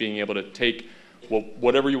in, is being able to take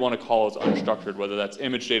whatever you want to call as unstructured, whether that's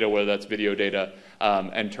image data, whether that's video data,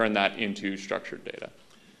 and turn that into structured data.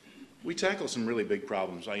 We tackle some really big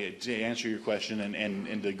problems. To answer your question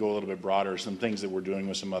and to go a little bit broader, some things that we're doing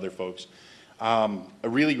with some other folks. A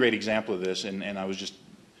really great example of this, and I was just,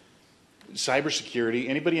 cybersecurity.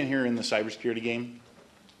 Anybody in here in the cybersecurity game?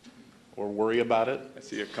 Or worry about it? I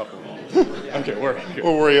see a couple. Okay,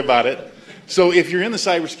 we'll worry about it. So if you're in the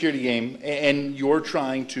cybersecurity game and you're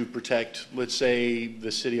trying to protect, let's say,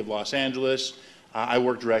 the city of Los Angeles, I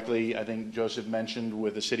work directly, I think Joseph mentioned,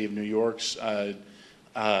 with the city of New York's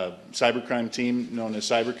cybercrime team known as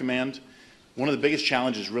Cyber Command. One of the biggest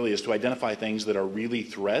challenges really is to identify things that are really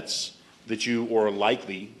threats that you, or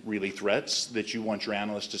likely really threats that you want your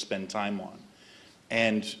analysts to spend time on.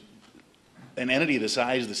 And an entity the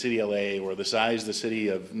size of the city of LA, or the size of the city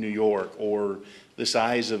of New York, or the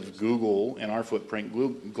size of Google and our footprint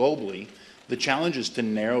globally, the challenge is to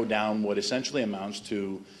narrow down what essentially amounts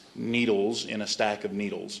to needles in a stack of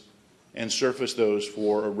needles and surface those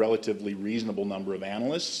for a relatively reasonable number of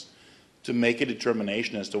analysts to make a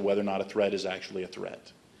determination as to whether or not a threat is actually a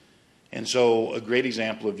threat. And so a great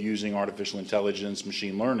example of using artificial intelligence,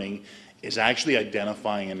 machine learning, is actually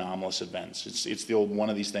identifying anomalous events. It's the old one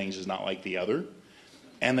of these things is not like the other.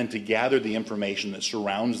 And then to gather the information that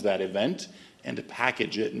surrounds that event and to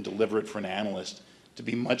package it and deliver it for an analyst to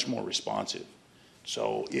be much more responsive.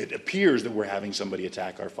 So it appears that we're having somebody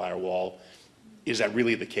attack our firewall. Is that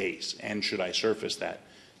really the case? And should I surface that?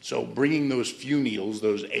 So bringing those few needles,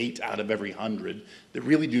 those 8 out of every 100, that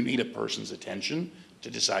really do need a person's attention to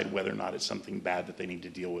decide whether or not it's something bad that they need to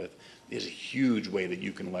deal with, is a huge way that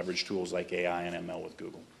you can leverage tools like AI and ML with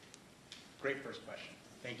Google. Great first question.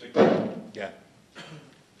 Thank you. Yeah.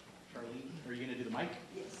 Charlene, are you going to do the mic?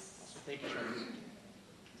 Yes. Thank you,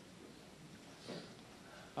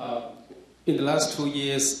 Charlene. In the last 2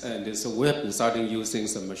 years, we have been starting using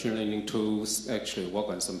some machine learning tools, actually work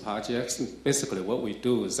on some projects. Basically, what we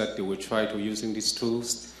do is that we try to using these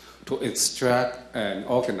tools to extract and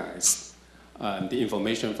organize the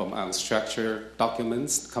information from unstructured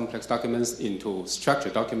documents, complex documents, into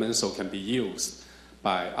structured documents so can be used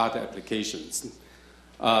by other applications.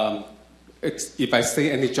 If I say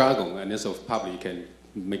any jargon, and so probably you can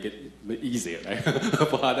make it easier, right?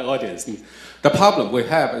 For other audience. The problem we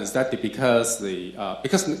have is that because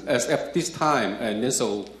as at this time, and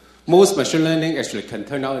so most machine learning actually can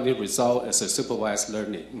turn out any result as a supervised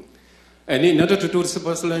learning. And in order to do the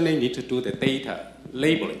supervised learning, you need to do the data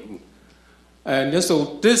labeling. And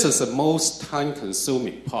so this is the most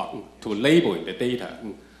time-consuming part to labeling the data.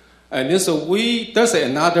 And so there's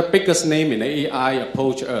another biggest name in the AI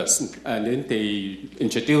approach us, and then they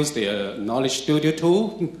introduced the Knowledge Studio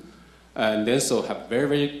tool, and then so have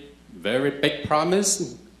very, very big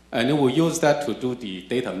promise, and then we use that to do the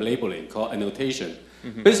data labeling called annotation.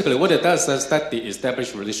 Mm-hmm. Basically, what it does is that they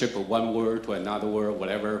establish relationship of one word to another word,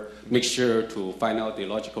 whatever, make sure to find out the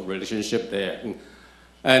logical relationship there.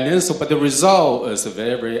 And then but the result is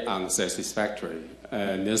very unsatisfactory.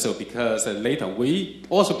 And then because later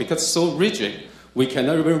because it's so rigid, we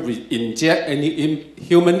cannot even inject any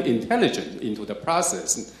human intelligence into the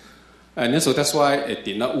process. And then that's why it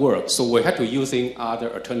did not work. So we had to using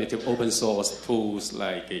other alternative open source tools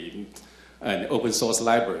like and open source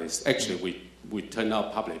libraries. Actually, we turn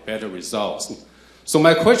out probably better results. So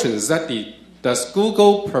my question is that does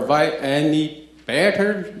Google provide any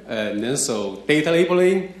better data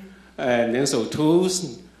labeling and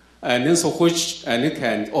tools? And it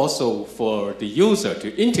can also for the user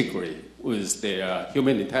to integrate with their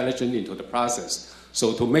human intelligence into the process.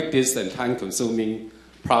 So to make this a time-consuming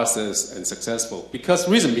process and successful. Because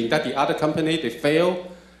reason being that the other company, they fail,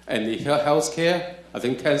 and the healthcare, I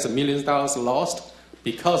think tens of millions of dollars lost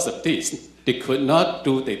because of this. They could not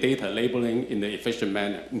do the data labeling in an efficient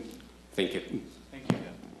manner. Thank you. Thank you.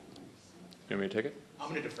 You want me to take it? I'm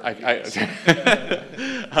going to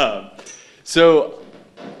defer. So,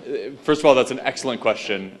 first of all, that's an excellent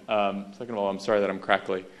question. Second of all, I'm sorry that I'm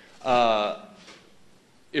crackly.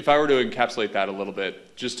 If I were to encapsulate that a little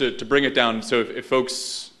bit, just to bring it down, so if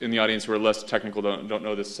folks in the audience who are less technical don't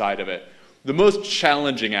know this side of it, the most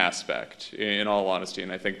challenging aspect, in all honesty,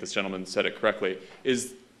 and I think this gentleman said it correctly,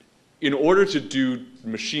 is in order to do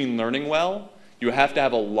machine learning well, you have to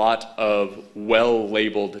have a lot of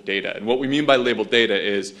well-labeled data. And what we mean by labeled data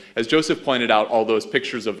is, as Joseph pointed out, all those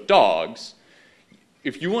pictures of dogs.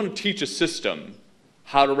 If you want to teach a system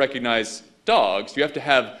how to recognize dogs, you have to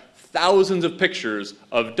have thousands of pictures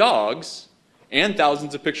of dogs and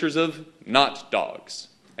thousands of pictures of not dogs.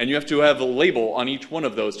 And you have to have a label on each one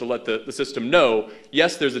of those to let the system know,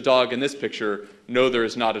 yes, there's a dog in this picture, no, there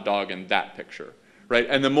is not a dog in that picture. Right?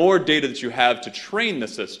 And the more data that you have to train the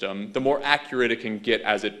system, the more accurate it can get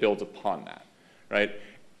as it builds upon that. Right?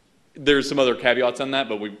 There's some other caveats on that,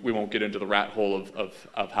 but we won't get into the rat hole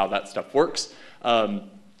of how that stuff works.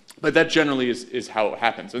 But that generally is how it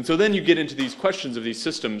happens. And so then you get into these questions of these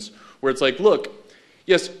systems where it's like, look,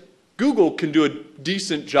 yes, Google can do a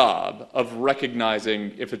decent job of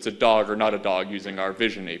recognizing if it's a dog or not a dog using our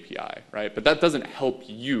Vision API, right? But that doesn't help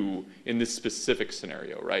you in this specific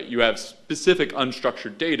scenario, right? You have specific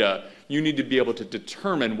unstructured data. You need to be able to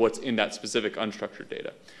determine what's in that specific unstructured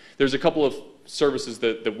data. There's a couple of services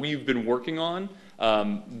that we've been working on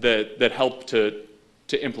that help to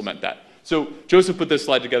implement that. So Joseph put this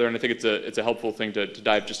slide together, and I think it's a helpful thing to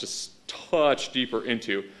dive just a touch deeper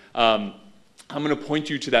into. I'm going to point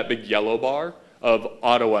you to that big yellow bar of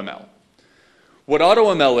AutoML. What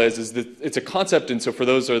AutoML is that it's a concept, and so for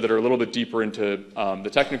those that are a little bit deeper into the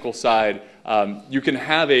technical side, you can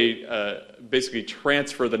have basically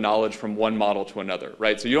transfer the knowledge from one model to another,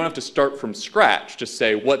 right? So you don't have to start from scratch to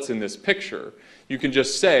say what's in this picture. You can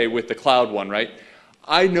just say with the cloud one, right?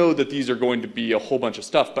 I know that these are going to be a whole bunch of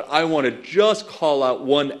stuff, but I want to just call out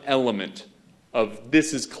one element of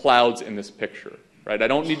this is clouds in this picture, right? I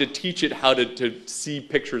don't need to teach it how to see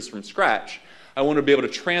pictures from scratch. I want to be able to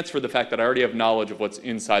transfer the fact that I already have knowledge of what's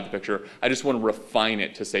inside the picture. I just want to refine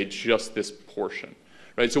it to say just this portion,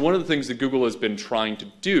 right? So one of the things that Google has been trying to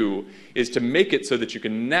do is to make it so that you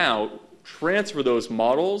can now transfer those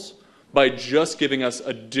models by just giving us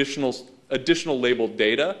additional labeled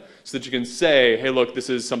data so that you can say, hey, look, this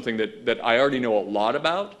is something that I already know a lot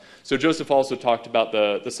about. So Joseph also talked about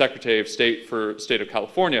the Secretary of State for State of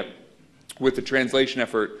California with the translation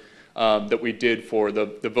effort that we did for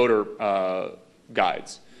the voter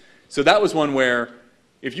guides. So that was one where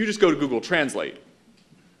if you just go to Google Translate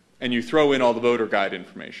and you throw in all the voter guide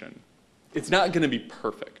information, it's not going to be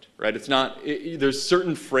perfect, right? It's not. There's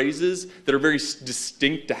certain phrases that are very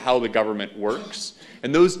distinct to how the government works,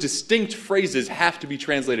 and those distinct phrases have to be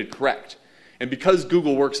translated correct. And because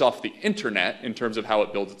Google works off the internet in terms of how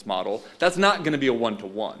it builds its model, that's not going to be a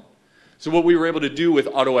one-to-one. So what we were able to do with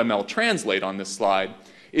AutoML Translate on this slide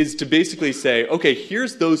is to basically say, okay,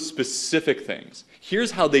 here's those specific things.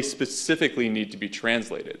 Here's how they specifically need to be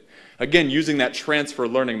translated. Again, using that transfer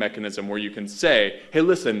learning mechanism where you can say, hey,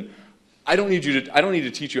 listen, I don't need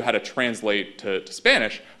to teach you how to translate to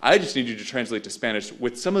Spanish. I just need you to translate to Spanish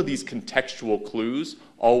with some of these contextual clues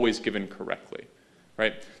always given correctly.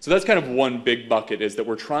 Right? So that's kind of one big bucket, is that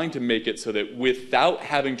we're trying to make it so that without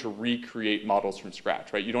having to recreate models from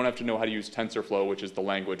scratch, right? You don't have to know how to use TensorFlow, which is the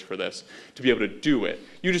language for this, to be able to do it.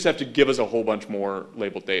 You just have to give us a whole bunch more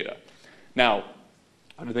labeled data. Now,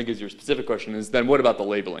 what I think is your specific question is then what about the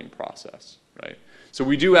labeling process, right? So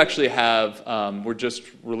we do actually have, we're just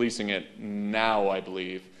releasing it now, I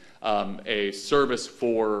believe, a service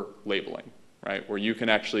for labeling, right? Where you can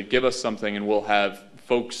actually give us something and we'll have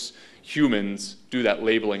folks, humans, do that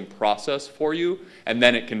labeling process for you, and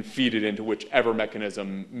then it can feed it into whichever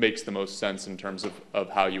mechanism makes the most sense in terms of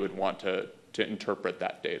how you would want to interpret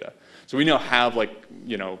that data. So we now have, like,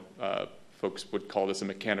 folks would call this a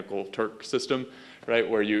mechanical Turk system, right,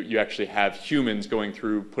 where you actually have humans going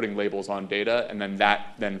through putting labels on data, and then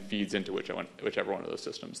that then feeds into whichever one of those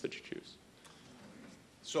systems that you choose.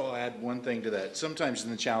 So I'll add one thing to that. Sometimes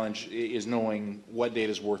the challenge is knowing what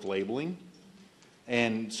data is worth labeling.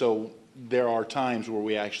 And so there are times where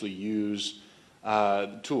we actually use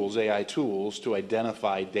tools, AI tools, to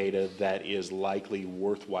identify data that is likely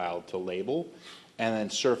worthwhile to label, and then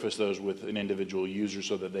surface those with an individual user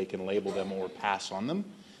so that they can label them or pass on them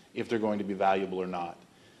if they're going to be valuable or not.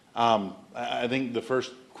 I think the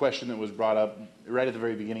first question that was brought up right at the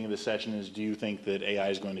very beginning of the session is, do you think that AI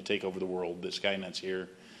is going to take over the world, that Skynet's here?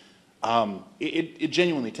 It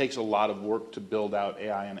genuinely takes a lot of work to build out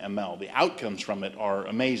AI and ML. The outcomes from it are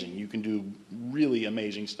amazing. You can do really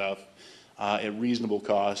amazing stuff at reasonable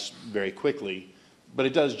costs very quickly, but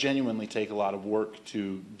it does genuinely take a lot of work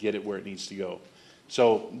to get it where it needs to go.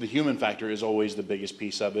 So the human factor is always the biggest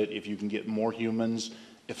piece of it. If you can get more humans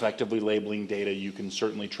effectively labeling data, you can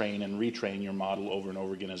certainly train and retrain your model over and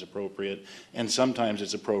over again as appropriate. And sometimes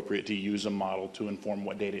it's appropriate to use a model to inform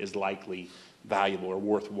what data is likely valuable or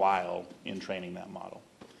worthwhile in training that model.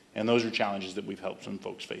 And those are challenges that we've helped some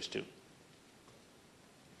folks face too.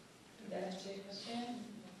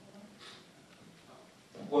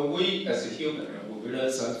 When we, as a human, when we learn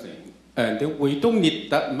something, and we don't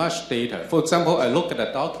need that much data. For example, I look at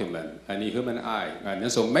a document and the human eye,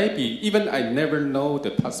 and so maybe even I never know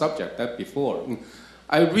the subject that before.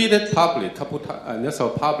 I read it probably a couple times, and so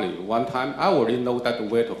probably one time I already know that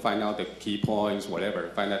where to find out the key points, whatever,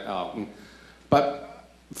 find that out. But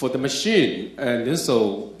for the machine, and then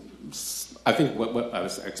so I think what I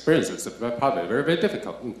was experiencing is probably very, very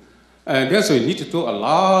difficult. And then so you need to do a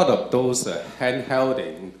lot of those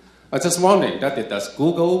handholding. I was just wondering that does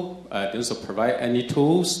Google also provide any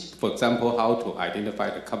tools, for example, how to identify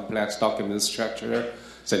the complex document structure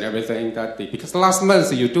and everything that because last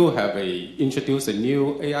month you do have introduced a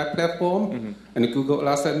new AI platform and Google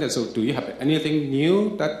last time. So do you have anything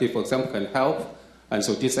new that, for example, can help? And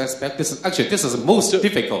so this aspect, this is the most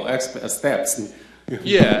difficult steps.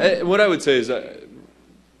 Yeah, what I would say is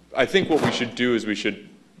I think what we should do is we should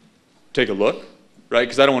take a look, right?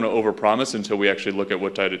 Because I don't want to overpromise until we actually look at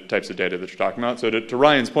what types of data that you're talking about. So to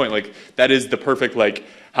Ryan's point, like that is the perfect, like,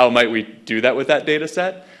 how might we do that with that data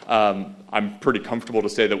set? I'm pretty comfortable to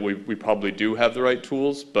say that we probably do have the right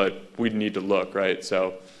tools, but we'd need to look, right?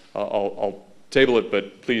 So I'll table it,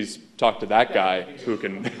 but please talk to that guy who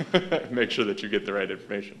can make sure that you get the right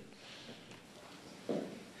information.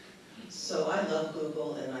 So I love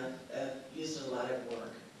Google and I've used it a lot at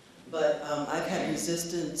work, but I've had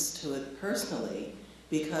resistance to it personally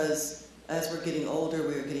because as we're getting older,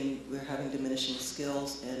 we're having diminishing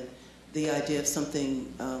skills, and the idea of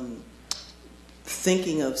something,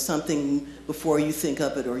 thinking of something before you think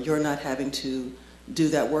of it, or you're not having to do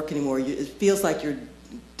that work anymore. It feels like you're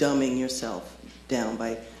dumbing yourself down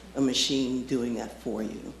by a machine doing that for you.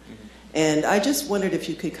 Mm-hmm. And I just wondered if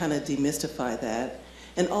you could kind of demystify that.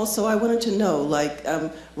 And also, I wanted to know, like,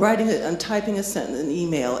 I'm typing a sentence, an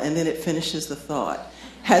email, and then it finishes the thought.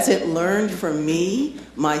 Has it learned from me,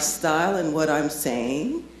 my style, and what I'm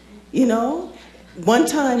saying? You know? One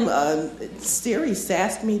time, Siri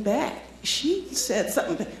sassed me back. She said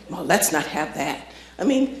something, well, let's not have that. I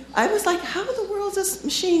mean, I was like, how in the world is this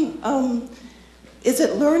machine, is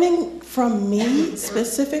it learning from me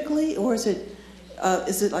specifically, or is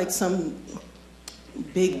it like some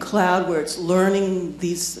big cloud where it's learning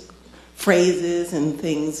these phrases and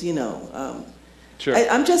things, you know? Sure.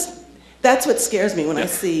 I'm just, that's what scares me when I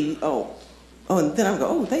see, and then I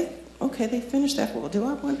go, they finished that. Well, do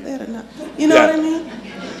I want that or not? You know what I mean?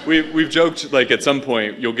 We've joked, like, at some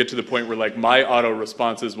point, you'll get to the point where, like, my auto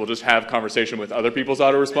responses will just have conversation with other people's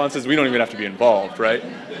auto responses. We don't even have to be involved, right?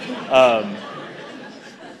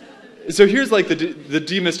 So here's, like, the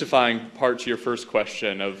demystifying part to your first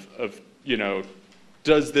question of, you know,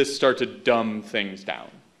 does this start to dumb things down,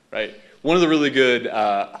 right? One of the really good,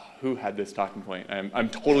 who had this talking point? I'm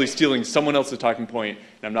totally stealing someone else's talking point,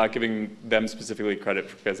 and I'm not giving them specifically credit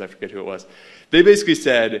because I forget who it was. They basically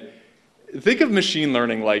said, think of machine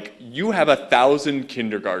learning like you have 1,000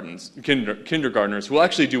 kindergartners who will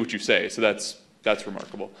actually do what you say, so that's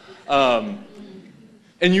remarkable. And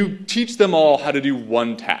you teach them all how to do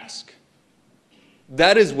one task.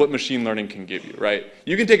 That is what machine learning can give you, right?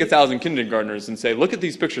 You can take 1,000 kindergartners and say, look at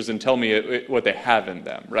these pictures and tell me what they have in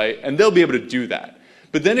them, right? And they'll be able to do that.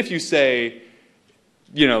 But then if you say,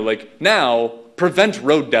 you know, like, now, prevent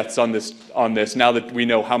road deaths on this now that we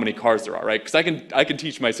know how many cars there are, right? Because I can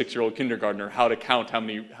teach my 6-year-old kindergartner how to count how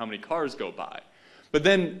many cars go by. But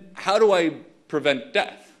then how do I prevent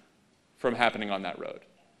death from happening on that road?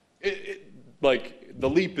 Like, the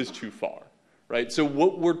leap is too far. Right? So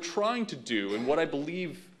what we're trying to do, and what I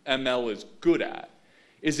believe ML is good at,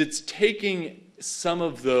 is it's taking some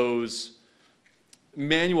of those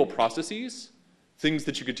manual processes, things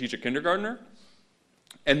that you could teach a kindergartner,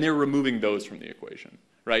 and they're removing those from the equation,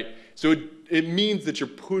 right? So it means that you're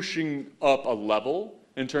pushing up a level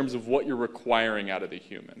in terms of what you're requiring out of the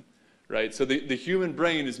human, right? So the human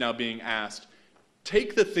brain is now being asked,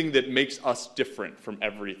 take the thing that makes us different from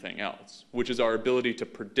everything else, which is our ability to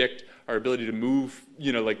predict, our ability to move,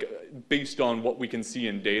 you know, like, based on what we can see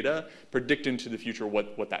in data, predict into the future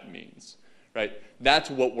what that means, right?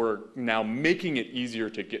 That's what we're now making it easier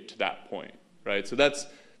to get to that point, right? So that's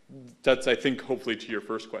I think, hopefully to your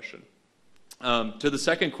first question. To the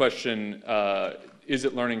second question, is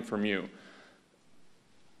it learning from you?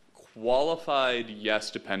 Qualified,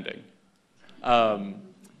 yes, depending.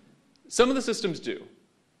 Some of the systems do,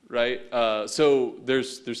 right? So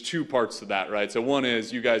there's two parts to that, right? So one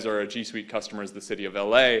is you guys are a G Suite customers of the city of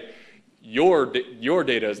LA. Your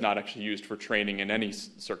data is not actually used for training in any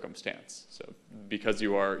circumstance. So because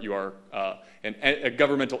you are a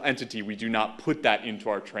governmental entity, we do not put that into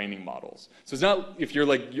our training models. So it's not, if you're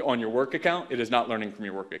like on your work account, it is not learning from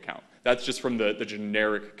your work account. That's just from the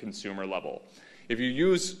generic consumer level. If you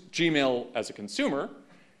use Gmail as a consumer,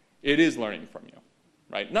 it is learning from you.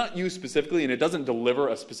 Right? Not you specifically, and it doesn't deliver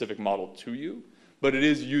a specific model to you, but it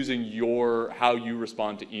is using how you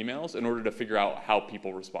respond to emails in order to figure out how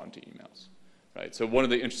people respond to emails. Right? So one of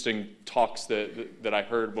the interesting talks that I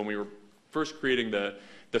heard when we were first creating the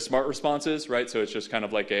smart responses, right? So it's just kind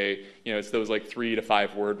of like it's those like 3 to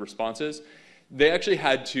 5 word responses. They actually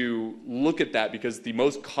had to look at that because the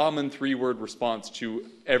most common 3-word response to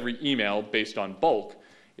every email based on bulk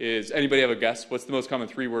is, anybody have a guess? What's the most common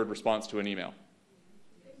 3-word response to an email?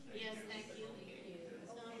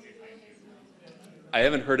 I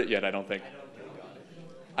haven't heard it yet, I don't think.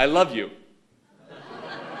 I love you.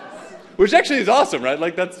 Which actually is awesome, right?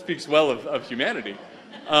 Like, that speaks well of humanity.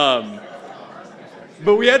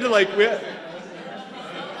 But we had to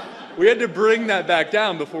bring that back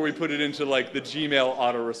down before we put it into, like, the Gmail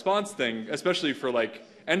auto response thing, especially for, like,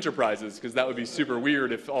 enterprises, because that would be super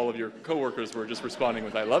weird if all of your coworkers were just responding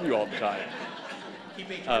with "I love you" all the time.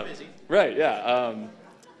 Keep HR busy. Right, yeah.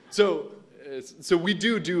 So we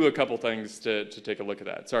do a couple things to take a look at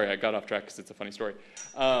that. Sorry, I got off track because it's a funny story.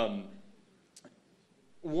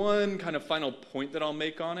 One kind of final point that I'll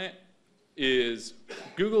make on it is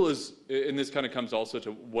Google is, and this kind of comes also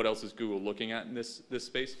to what else is Google looking at in this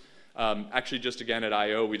space. Actually, just again at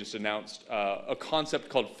I.O., we just announced a concept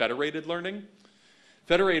called federated learning.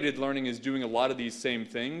 Federated learning is doing a lot of these same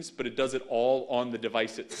things, but it does it all on the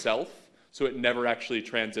device itself, so it never actually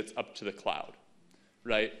transits up to the cloud,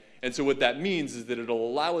 right? And so what that means is that it'll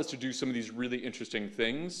allow us to do some of these really interesting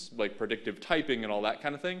things, like predictive typing and all that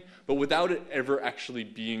kind of thing, but without it ever actually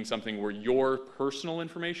being something where your personal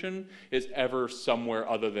information is ever somewhere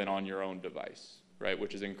other than on your own device, right?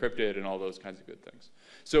 Which is encrypted and all those kinds of good things.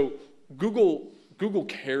 So Google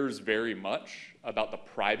cares very much about the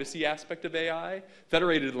privacy aspect of AI.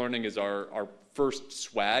 Federated learning is our first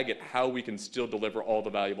swag at how we can still deliver all the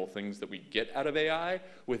valuable things that we get out of AI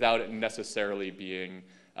without it necessarily being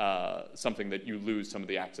something that you lose some of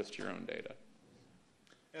the access to your own data.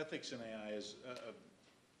 Ethics in AI is,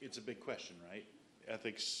 it's a big question, right?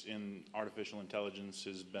 Ethics in artificial intelligence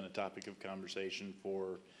has been a topic of conversation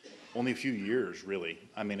for only a few years, really.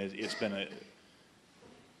 I mean, it's been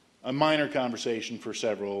a minor conversation for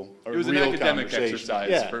several, it was an academic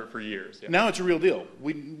exercise for years. Yeah. Now it's a real deal.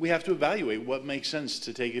 We have to evaluate what makes sense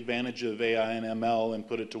to take advantage of AI and ML and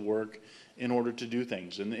put it to work in order to do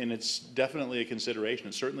things. And it's definitely a consideration.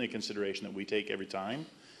 It's certainly a consideration that we take every time.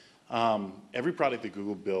 Every product that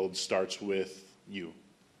Google builds starts with you,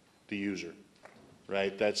 the user,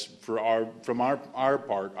 right? That's from our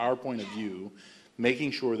point of view,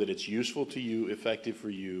 making sure that it's useful to you, effective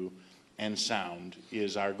for you, and sound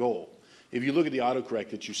is our goal. If you look at the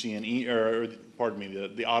autocorrect that you see in the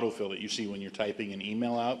autofill that you see when you're typing an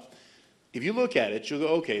email out, if you look at it, you'll go,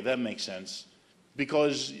 okay, that makes sense,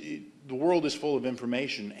 because the world is full of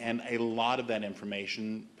information, and a lot of that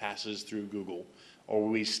information passes through Google, or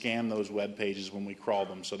we scan those web pages when we crawl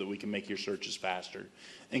them so that we can make your searches faster.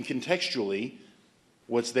 And contextually,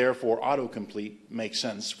 what's there for autocomplete makes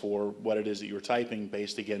sense for what it is that you're typing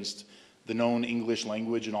based against the known English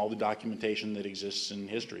language and all the documentation that exists in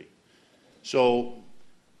history. So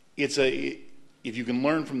if you can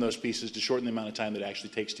learn from those pieces to shorten the amount of time that it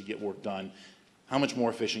actually takes to get work done, how much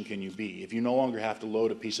more efficient can you be? If you no longer have to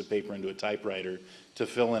load a piece of paper into a typewriter to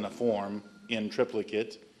fill in a form in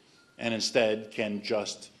triplicate, and instead can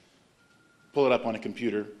just pull it up on a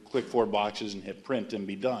computer, click 4 boxes and hit print and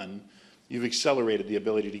be done, you've accelerated the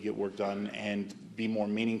ability to get work done and be more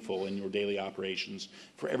meaningful in your daily operations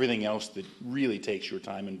for everything else that really takes your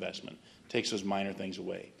time investment, takes those minor things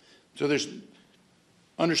away. So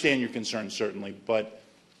understand your concerns certainly, but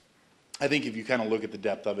I think if you kind of look at the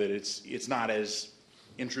depth of it, it's not as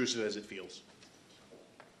intrusive as it feels.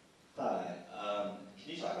 Hi.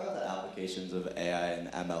 Can you talk about the applications of AI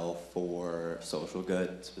and ML for social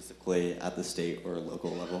good, specifically at the state or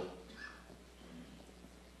local level?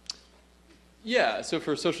 Yeah, so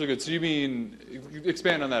for social good, so you mean,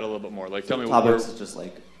 expand on that a little bit more. Like, tell me what topics such as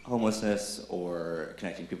like homelessness or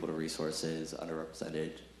connecting people to resources,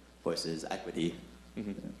 underrepresented voices, equity.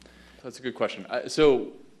 Mm-hmm. That's a good question. So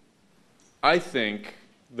I think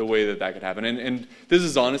the way that could happen, and this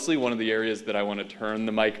is honestly one of the areas that I want to turn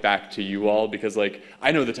the mic back to you all, because like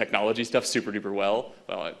I know the technology stuff super duper well.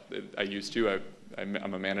 Well, I used to. I'm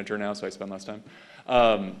a manager now, so I spend less time.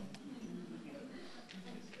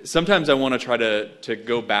 Sometimes I want to try to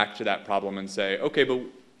go back to that problem and say, okay, but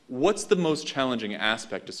what's the most challenging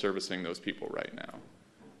aspect to servicing those people right now?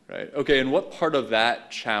 Right? Okay, and what part of that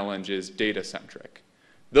challenge is data-centric?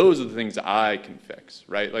 Those are the things I can fix,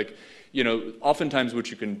 right? Like, you know, oftentimes what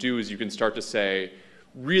you can do is you can start to say,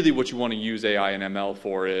 really what you want to use AI and ML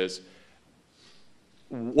for is,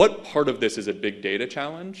 what part of this is a big data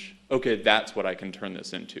challenge? Okay, that's what I can turn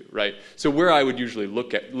this into, right? So where I would usually look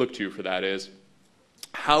to for that is,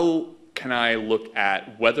 how can I look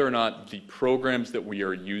at whether or not the programs that we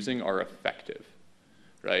are using are effective,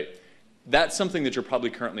 right? That's something that you're probably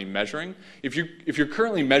currently measuring. If you're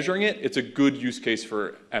currently measuring it, it's a good use case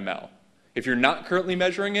for ML. If you're not currently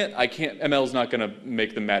measuring it, ML's not going to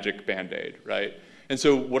make the magic Band-Aid, right? And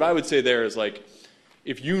so what I would say there is like,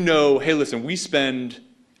 if you know, hey, listen, we spend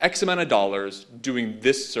X amount of dollars doing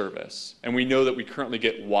this service, and we know that we currently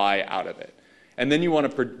get Y out of it. And then you want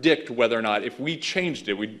to predict whether or not, if we changed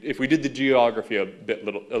it, if we did the geography a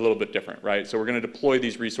little bit different, right? So we're going to deploy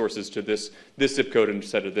these resources to this zip code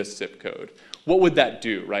instead of this zip code. What would that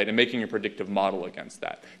do, right? And making a predictive model against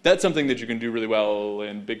that. That's something that you can do really well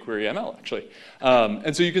in BigQuery ML, actually.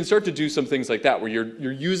 And so you can start to do some things like that, where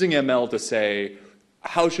you're using ML to say,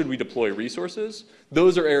 how should we deploy resources?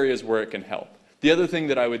 Those are areas where it can help. The other thing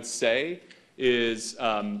that I would say is,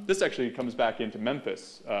 this actually comes back into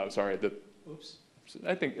Memphis. Oops.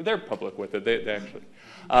 I think they're public with it. They actually,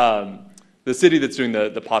 the city that's doing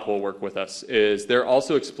the pothole work with us they're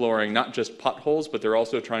also exploring not just potholes, but they're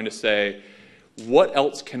also trying to say, what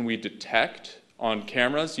else can we detect on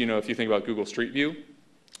cameras? You know, if you think about Google Street View,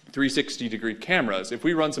 360-degree cameras. If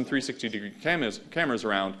we run some 360-degree cameras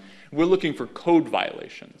around, we're looking for code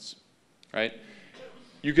violations, right?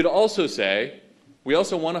 You could also say, we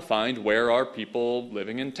also want to find where are people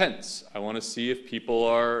living in tents. I want to see if people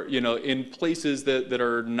are, in places that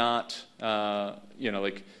are not,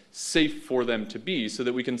 like safe for them to be, so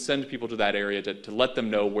that we can send people to that area to let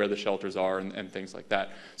them know where the shelters are and things like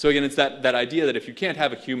that. So again, it's that idea that if you can't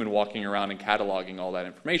have a human walking around and cataloging all that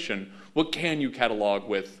information, what can you catalog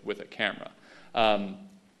with a camera? I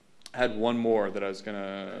had one more that I was going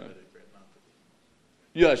to...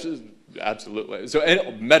 Yeah, absolutely. So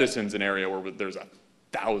medicine's an area where there's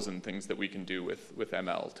 1,000 things that we can do with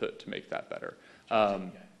ML to make that better.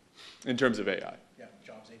 In terms of AI. Yeah,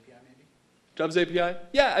 Jobs API maybe? Jobs API?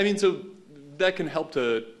 Yeah, I mean, so that can help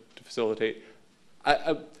to facilitate.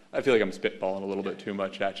 I feel like I'm spitballing a little bit too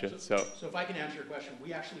much at you. So if I can answer your question,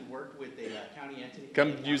 we actually worked with a county entity.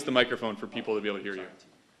 Come use the microphone for people to be able to hear you.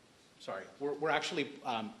 Sorry. We're actually,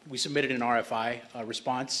 we submitted an RFI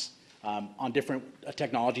response on different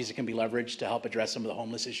technologies that can be leveraged to help address some of the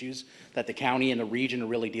homeless issues that the county and the region are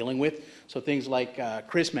really dealing with. So things like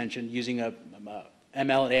Chris mentioned, using ML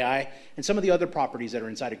and AI, and some of the other properties that are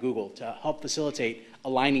inside of Google to help facilitate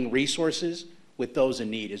aligning resources with those in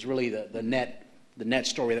need is really the net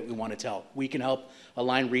story that we want to tell. We can help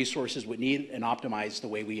align resources with need and optimize the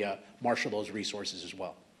way we marshal those resources as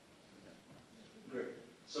well. Great.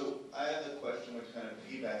 So I have a question which kind of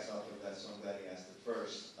piggybacks off of that, so I'm glad you asked it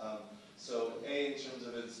first. So in terms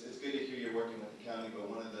of it's good to hear you're working with the county, but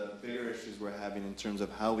one of the bigger issues we're having in terms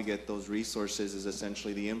of how we get those resources is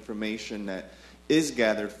essentially the information that is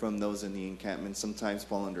gathered from those in the encampment sometimes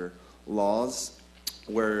fall under laws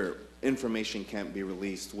where information can't be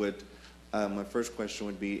released. My first question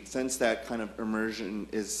would be, since that kind of immersion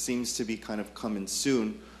seems to be kind of coming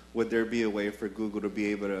soon, would there be a way for Google to be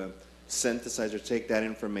able to synthesize or take that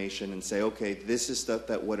information and say, okay, this is stuff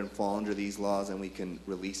that wouldn't fall under these laws, and we can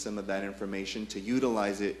release some of that information to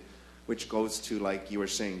utilize it, which goes to, like you were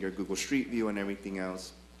saying, your Google Street View and everything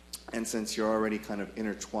else. And since you're already kind of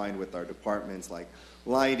intertwined with our departments like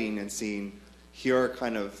lighting and seeing, here are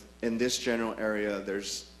kind of, in this general area,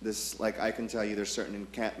 there's this, like I can tell you there's certain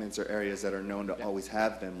encampments or areas that are known to always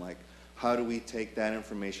have them. Like, how do we take that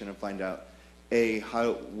information and find out,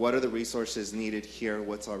 what are the resources needed here,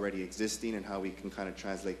 what's already existing, and how we can kind of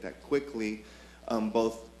translate that quickly,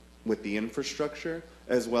 both with the infrastructure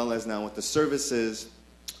as well as now with the services,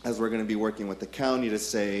 as we're going to be working with the county to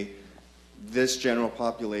say, this general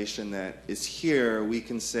population that is here, we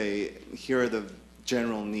can say, here are the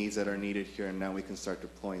general needs that are needed here, and now we can start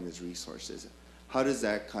deploying these resources. How does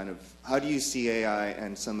that how do you see AI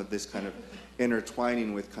and some of this kind of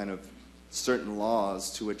intertwining with kind of certain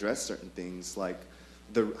laws to address certain things, like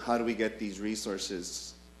how do we get these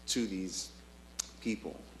resources to these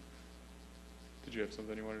people? Did you have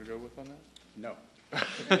something you wanted to go with on that? No.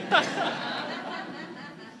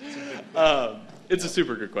 It's a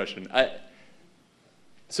super good question.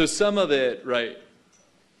 So some of it, right?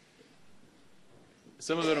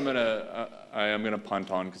 Some of it I am gonna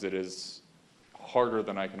punt on because it is harder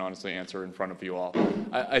than I can honestly answer in front of you all.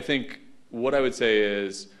 I think what I would say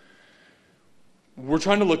is we're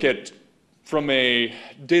trying to look at, from a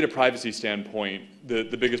data privacy standpoint, the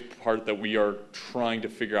biggest part that we are trying to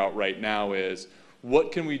figure out right now is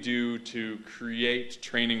what can we do to create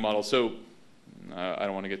training models. So I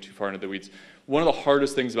don't want to get too far into the weeds. One of the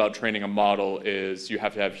hardest things about training a model is you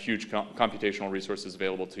have to have huge computational resources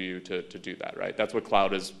available to you to do that, right? That's what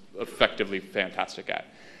cloud is effectively fantastic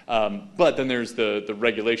at. But then there's the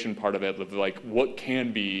regulation part of it, of like what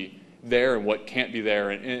can be there and what can't be there,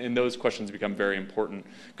 and those questions become very important.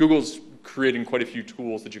 Google's creating quite a few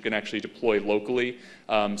tools that you can actually deploy locally,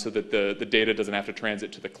 so that the data doesn't have to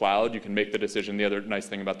transit to the cloud. You can make the decision. The other nice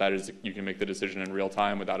thing about that is you can make the decision in real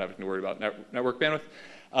time without having to worry about network bandwidth.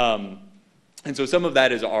 And so some of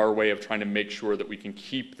that is our way of trying to make sure that we can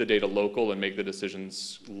keep the data local and make the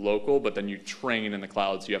decisions local, but then you train in the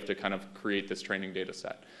cloud, so you have to kind of create this training data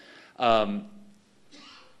set.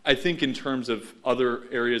 I think in terms of other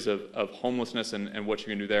areas of homelessness and what you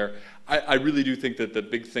can do there, I really do think that the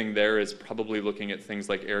big thing there is probably looking at things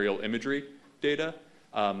like aerial imagery data,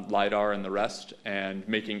 LiDAR and the rest, and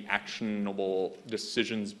making actionable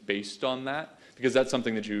decisions based on that. Because that's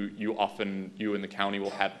something that you in the county will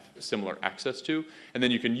have similar access to. And then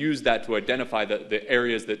you can use that to identify the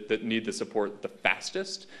areas that need the support the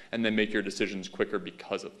fastest, and then make your decisions quicker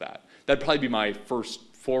because of that. That'd probably be my first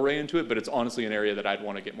foray into it, but it's honestly an area that I'd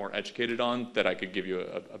want to get more educated on, that I could give you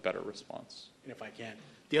a better response. And if I can.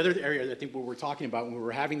 The other area that I think what we're talking about when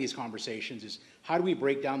we're having these conversations is how do we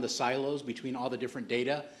break down the silos between all the different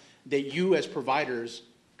data that you as providers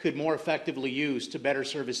could more effectively use to better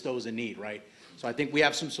service those in need, right? So I think we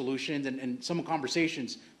have some solutions and some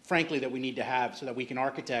conversations, frankly, that we need to have so that we can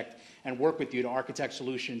architect and work with you to architect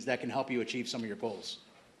solutions that can help you achieve some of your goals.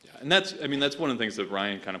 Yeah, and that's one of the things that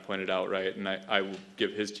Ryan kind of pointed out, right? And I will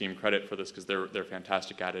give his team credit for this because they're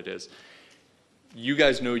fantastic at it. Is you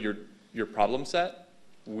guys know your problem set,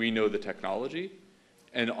 we know the technology,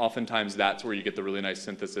 and oftentimes that's where you get the really nice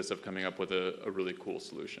synthesis of coming up with a really cool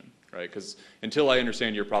solution, right? Because until I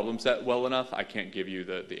understand your problem set well enough, I can't give you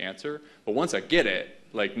the answer. But once I get it,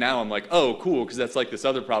 like now I'm like, oh, cool, because that's like this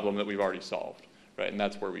other problem that we've already solved, right? And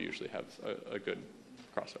that's where we usually have a good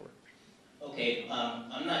crossover. Okay,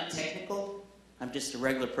 I'm not technical. I'm just a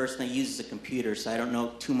regular person that uses a computer, so I don't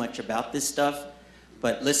know too much about this stuff.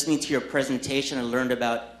 But listening to your presentation, I learned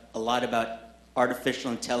a lot about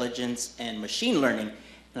artificial intelligence and machine learning.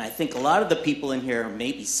 And I think a lot of the people in here,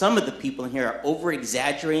 maybe some of the people in here, are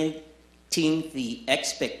over-exaggerating the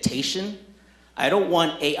expectation. I don't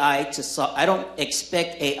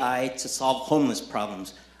expect AI to solve homeless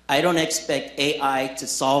problems. I don't expect AI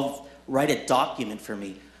to write a document for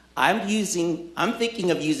me. I'm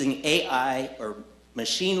thinking of using AI or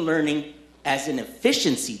machine learning as an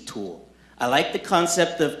efficiency tool. I like the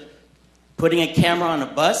concept of putting a camera on a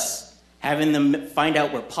bus, having them find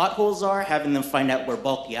out where potholes are, having them find out where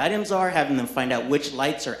bulky items are, having them find out which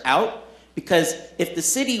lights are out. Because if the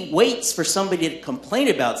city waits for somebody to complain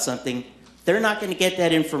about something, they're not going to get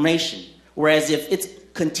that information. Whereas if it's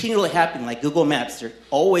continually happening, like Google Maps, they're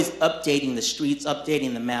always updating the streets,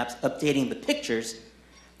 updating the maps, updating the pictures,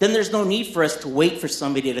 then there's no need for us to wait for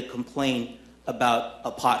somebody to complain about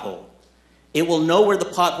a pothole. It will know where the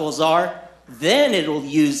potholes are. Then it'll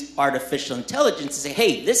use artificial intelligence to say,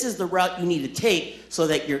 hey, this is the route you need to take so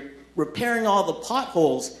that you're repairing all the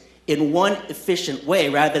potholes in one efficient way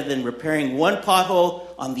rather than repairing one pothole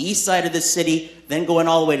on the east side of the city, then going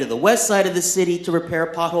all the way to the west side of the city to repair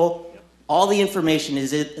a pothole. All the information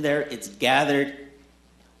is in there. It's gathered.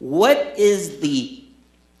 What is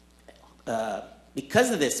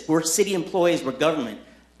because of this, we're city employees, we're government.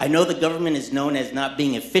 I know the government is known as not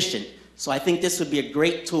being efficient. So I think this would be a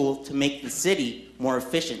great tool to make the city more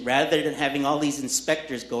efficient. Rather than having all these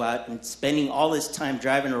inspectors go out and spending all this time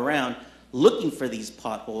driving around looking for these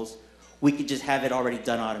potholes, we could just have it already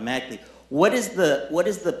done automatically. What is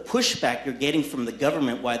the pushback you're getting from the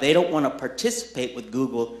government why they don't want to participate with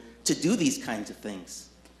Google to do these kinds of things?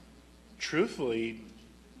 Truthfully,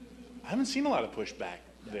 I haven't seen a lot of pushback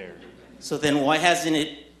there. So then why hasn't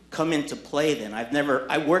it come into play then?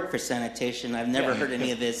 I work for sanitation. I've never heard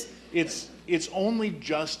any of this. It's only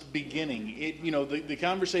just beginning. The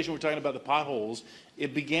conversation we're talking about, the potholes,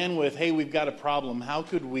 it began with, hey, we've got a problem. How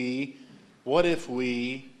could we, what if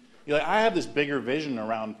we, I have this bigger vision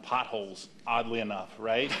around potholes, oddly enough,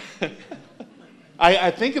 right?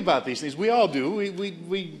 I think about these things. We all do.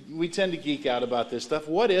 We tend to geek out about this stuff.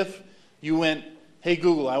 What if you went, hey,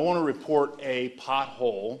 Google, I want to report a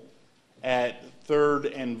pothole at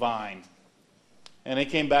 3rd and Vine. And it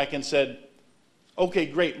came back and said, okay,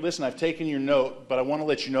 great. Listen, I've taken your note, but I want to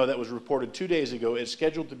let you know that was reported 2 days ago. It's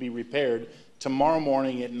scheduled to be repaired tomorrow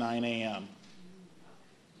morning at 9 a.m.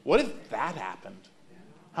 What if that happened?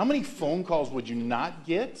 How many phone calls would you not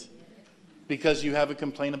get because you have a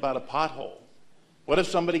complaint about a pothole? What if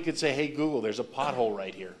somebody could say, hey, Google, there's a pothole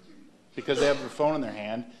right here? Because they have their phone in their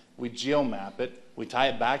hand, we geomap it, we tie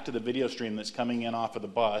it back to the video stream that's coming in off of the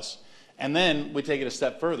bus, and then we take it a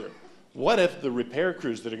step further. What if the repair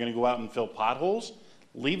crews that are going to go out and fill potholes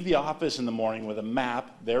leave the office in the morning with a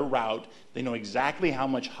map, their route, they know exactly how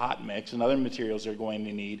much hot mix and other materials they're going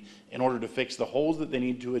to need in order to fix the holes that they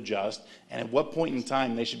need to adjust, and at what point in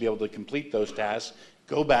time they should be able to complete those tasks,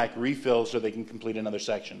 go back, refill so they can complete another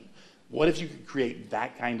section. What if you could create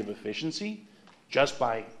that kind of efficiency just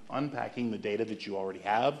by unpacking the data that you already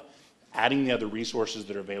have, adding the other resources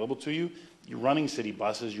that are available to you? You're running city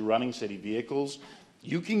buses, you're running city vehicles.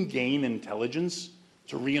 You can gain intelligence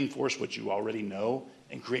to reinforce what you already know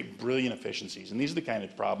and create brilliant efficiencies. And these are the kind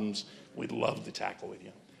of problems we'd love to tackle with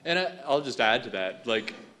you. And I'll just add to that,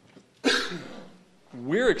 like,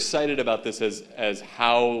 we're excited about this as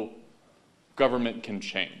how government can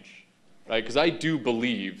change, right? Because I do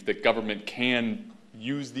believe that government can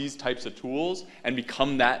use these types of tools and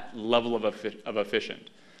become that level of efficient.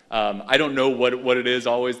 I don't know what it is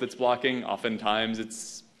always that's blocking. Oftentimes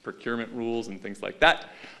it's procurement rules and things like that.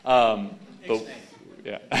 But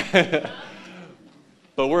yeah.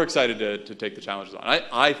 But we're excited to take the challenges on.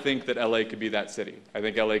 I think that LA could be that city. I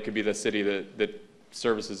think LA could be the city that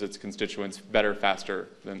services its constituents better, faster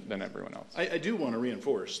than everyone else. I do want to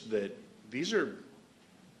reinforce that these are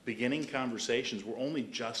beginning conversations. We're only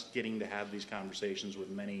just getting to have these conversations with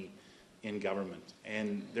many in government.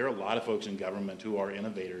 And there are a lot of folks in government who are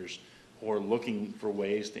innovators, who are looking for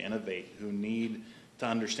ways to innovate, who need to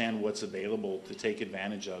understand what's available to take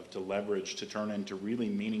advantage of, to leverage, to turn into really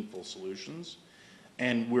meaningful solutions.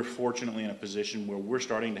 And we're fortunately in a position where we're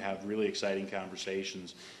starting to have really exciting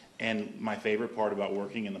conversations. And my favorite part about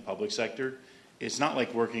working in the public sector, it's not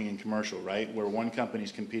like working in commercial, right? Where one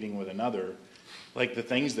company's competing with another. Like the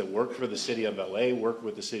things that work for the city of LA, work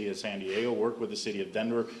with the city of San Diego, work with the city of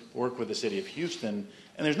Denver, work with the city of Houston.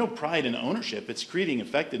 And there's no pride in ownership. It's creating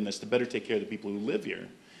effectiveness to better take care of the people who live here.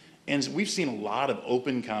 And we've seen a lot of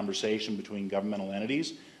open conversation between governmental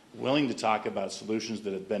entities, willing to talk about solutions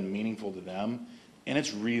that have been meaningful to them. And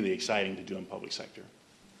it's really exciting to do in public sector.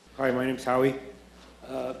 Hi, my name's Howie.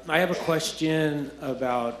 I have a question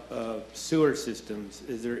about sewer systems.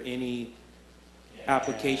 Is there any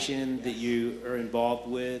application that you are involved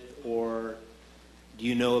with, or do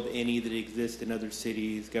you know of any that exist in other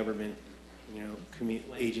cities, government,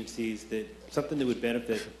 agencies, that something that would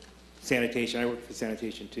benefit sanitation? I work for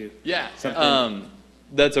sanitation too. Yeah.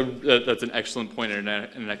 That's an excellent point and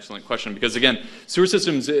an excellent question, because again, sewer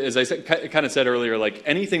systems, as I kind of said earlier, like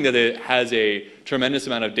anything that it has a tremendous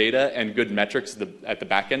amount of data and good metrics at the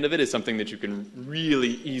back end of it is something that you can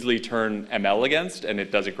really easily turn ML against, and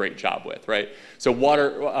it does a great job with, right? So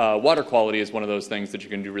water quality is one of those things that you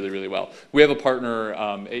can do really, really well. We have a partner,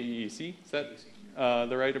 AEC, is that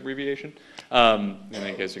the right abbreviation? In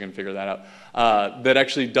any case, you can figure that out. That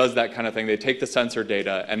actually does that kind of thing. They take the sensor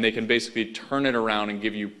data and they can basically turn it around and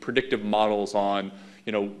give you predictive models on,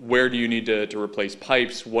 where do you need to replace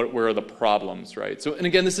pipes? Where are the problems, right? So, and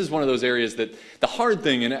again, this is one of those areas that the hard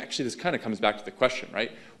thing, and actually this kind of comes back to the question,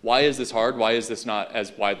 right? Why is this hard? Why is this not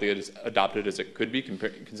as widely adopted as it could be,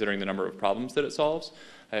 considering the number of problems that it solves?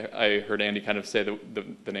 I heard Andy kind of say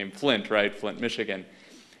the name Flint, right? Flint, Michigan.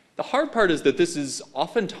 The hard part is that this is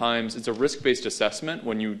oftentimes, it's a risk-based assessment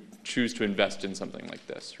when you choose to invest in something like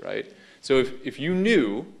this, right? So if you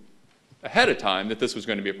knew ahead of time that this was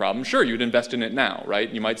going to be a problem, sure, you'd invest in it now, right?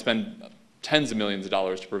 You might spend tens of millions of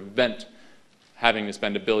dollars to prevent having to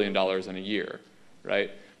spend $1 billion in a year,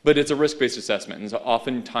 right? But it's a risk-based assessment, and so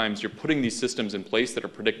oftentimes you're putting these systems in place that are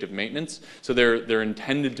predictive maintenance, so they're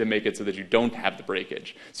intended to make it so that you don't have the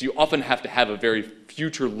breakage. So you often have to have a very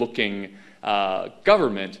future-looking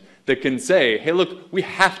government that can say, hey, look, we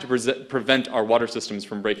have to prevent our water systems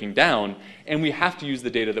from breaking down, and we have to use the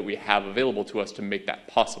data that we have available to us to make that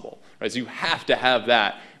possible, right? So you have to have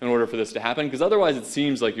that in order for this to happen, because otherwise it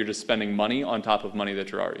seems like you're just spending money on top of money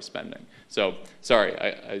that you're already spending. So, sorry,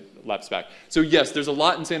 I lapsed back. So yes, there's a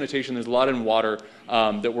lot in sanitation, there's a lot in water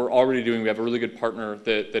that we're already doing. We have a really good partner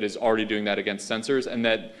that is already doing that against sensors, and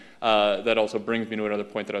that also brings me to another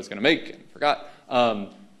point that I was going to make and forgot.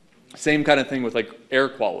 Same kind of thing with like air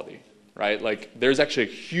quality, right? Like there's actually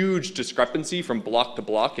a huge discrepancy from block to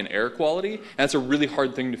block in air quality, and that's a really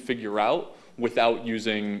hard thing to figure out without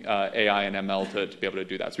using AI and ML to be able to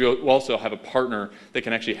do that. So we also have a partner that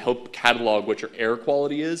can actually help catalog what your air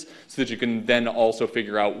quality is, so that you can then also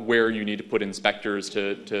figure out where you need to put inspectors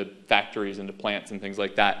to factories and to plants and things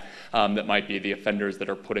like that, that might be the offenders that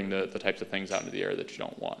are putting the types of things out into the air that you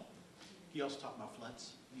don't want. You also talk about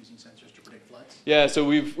floods, using sensors to predict floods. Yeah, so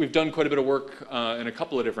we've done quite a bit of work in a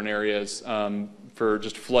couple of different areas for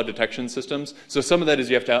just flood detection systems. So some of that is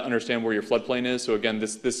you have to understand where your floodplain is. So again,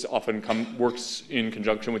 this often works in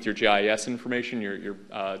conjunction with your GIS information, your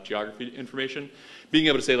geography information. Being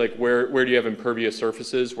able to say like where do you have impervious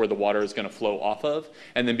surfaces where the water is going to flow off of,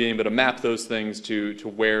 and then being able to map those things to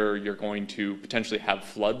where you're going to potentially have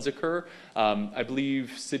floods occur. I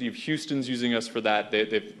believe City of Houston's using us for that.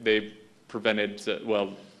 They prevented,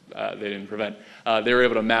 well, they didn't prevent. They were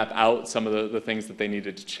able to map out some of the things that they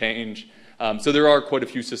needed to change. So there are quite a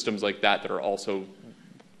few systems like that that are also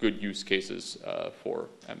good use cases for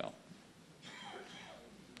ML.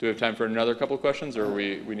 Do we have time for another couple of questions, or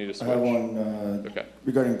we need to switch? I have one okay.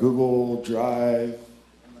 Regarding Google Drive.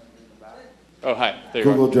 Oh, hi. There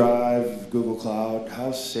Google Drive, Google Cloud.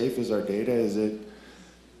 How safe is our data? Is it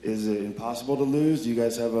impossible to lose? Do you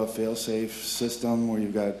guys have a fail-safe system where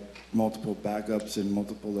you've got multiple backups in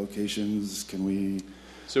multiple locations? Can we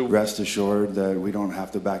rest assured that we don't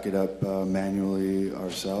have to back it up manually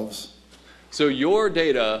ourselves? So your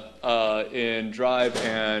data in Drive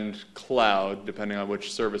and Cloud, depending on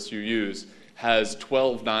which service you use, has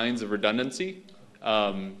 12 nines of redundancy.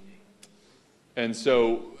 And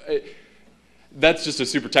so that's just a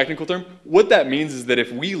super technical term. What that means is that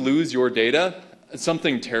if we lose your data,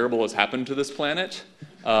 something terrible has happened to this planet,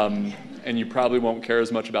 and you probably won't care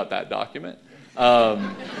as much about that document.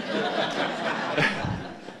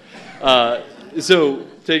 So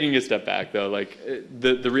taking a step back, though, like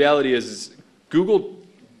the reality is Google's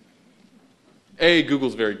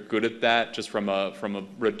very good at that, just from a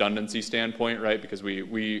redundancy standpoint, right? Because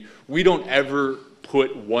we don't ever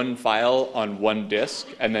put one file on one disk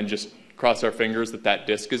and then just cross our fingers that that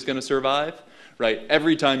disk is going to survive, right?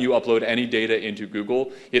 Every time you upload any data into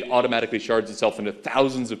Google, it automatically shards itself into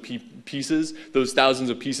thousands of pieces. Those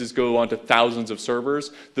thousands of pieces go onto thousands of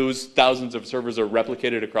servers. Those thousands of servers are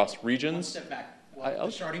replicated across regions. One step back. The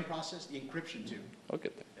sharding process, the encryption too. I'll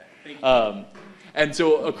get there. Thank you. And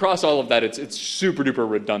so across all of that, it's super duper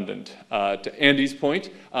redundant. To Andy's point,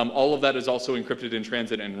 all of that is also encrypted in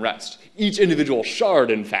transit and rest. Each individual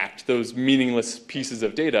shard, in fact, those meaningless pieces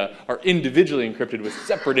of data, are individually encrypted with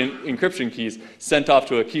separate encryption keys sent off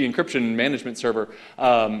to a key encryption management server,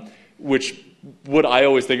 which what I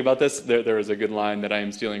always think about this, there is a good line that I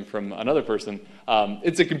am stealing from another person.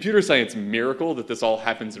 It's a computer science miracle that this all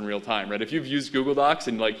happens in real time, right? If you've used Google Docs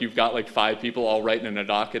and like you've got like 5 people all writing in a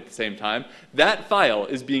doc at the same time, that file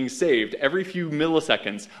is being saved every few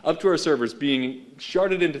milliseconds up to our servers, being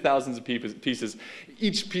sharded into thousands of pieces.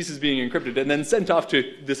 Each piece is being encrypted and then sent off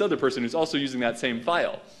to this other person who's also using that same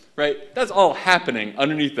file, right? That's all happening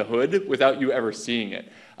underneath the hood without you ever seeing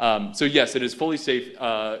it. So yes, it is fully safe,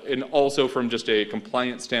 and also from just a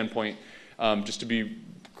compliance standpoint, just to be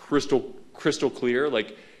crystal clear,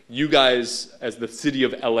 like you guys as the city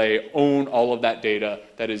of LA own all of that data.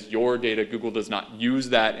 That is your data. Google does not use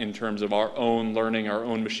that in terms of our own learning, our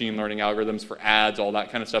own machine learning algorithms for ads, all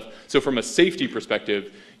that kind of stuff. So from a safety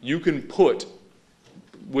perspective, you can put,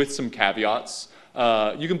 with some caveats,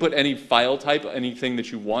 you can put any file type, anything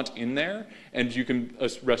that you want in there, and you can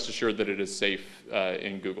rest assured that it is safe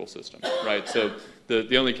in Google system, right? So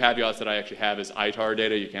the only caveats that I actually have is ITAR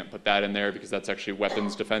data. You can't put that in there because that's actually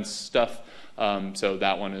weapons defense stuff. So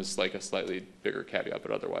that one is like a slightly bigger caveat,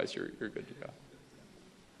 but otherwise you're good to go.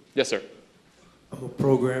 Yes, sir. I'm a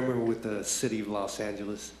programmer with the city of Los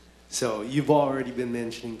Angeles. So you've already been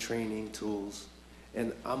mentioning training tools,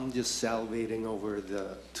 and I'm just salivating over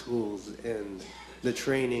the tools and the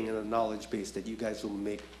training and the knowledge base that you guys will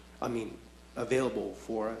make, available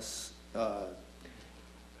for us.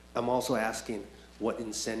 I'm also asking what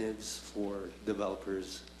incentives for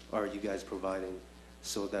developers are you guys providing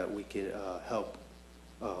so that we can help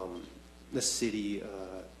the city,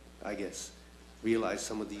 I guess, realize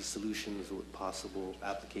some of these solutions with possible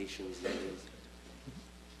applications.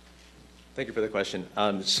 Thank you for the question.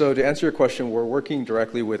 So to answer your question, we're working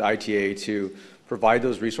directly with ITA to provide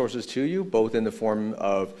those resources to you, both in the form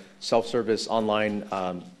of self-service online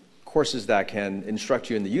courses that can instruct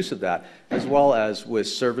you in the use of that, as well as with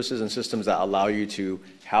services and systems that allow you to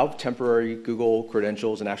have temporary Google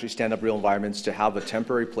credentials and actually stand up real environments to have a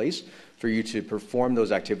temporary place for you to perform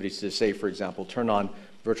those activities to, say, for example, turn on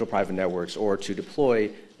virtual private networks or to deploy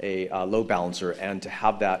a load balancer, and to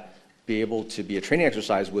have that be able to be a training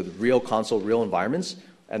exercise with real console, real environments,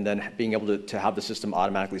 and then being able to have the system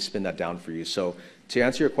automatically spin that down for you. So to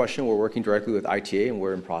answer your question, we're working directly with ITA, and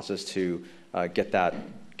we're in process to get that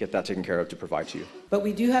taken care of to provide to you. But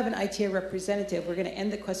we do have an ITA representative. We're going to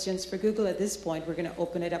end the questions for Google at this point. We're going to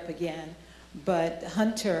open it up again. But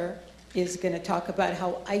Hunter is going to talk about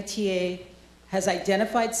how ITA has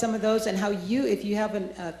identified some of those, and how you, if you have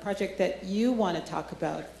a project that you want to talk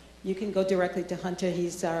about, you can go directly to Hunter.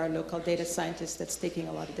 He's our local data scientist that's taking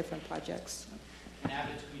a lot of different projects. An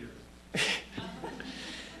avid tweeter.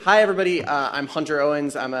 Hi, everybody. I'm Hunter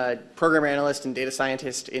Owens. I'm a program analyst and data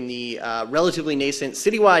scientist in the relatively nascent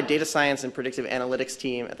citywide data science and predictive analytics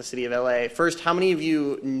team at the City of LA. First, how many of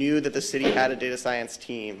you knew that the city had a data science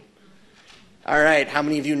team? All right. How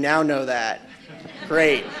many of you now know that?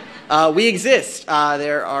 Great. We exist.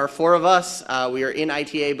 There are 4 of us. We are in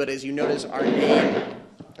ITA, but as you notice, our name,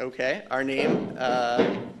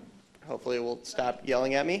 hopefully it will stop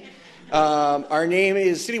yelling at me. Our name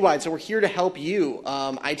is Citywide, so we're here to help you.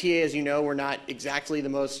 ITA, as you know, we're not exactly the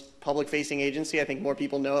most public-facing agency. I think more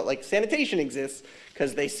people know it. Like sanitation exists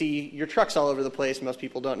because they see your trucks all over the place. Most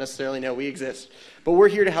people don't necessarily know we exist. But we're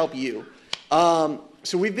here to help you.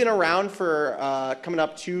 So we've been around for coming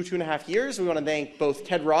up 2.5 years. We want to thank both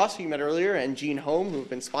Ted Ross, who you met earlier, and Gene Home, who have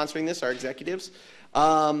been sponsoring this, our executives.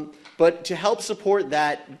 But to help support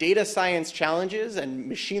that data science challenges and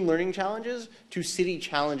machine learning challenges to city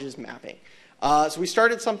challenges mapping. So we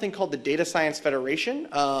started something called the Data Science Federation.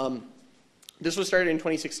 This was started in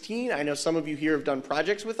 2016. I know some of you here have done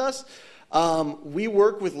projects with us. We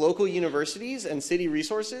work with local universities and city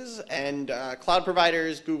resources and cloud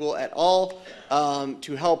providers, Google et al.,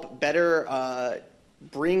 to help better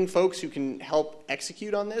bring folks who can help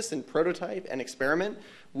execute on this and prototype and experiment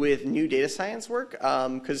with new data science work,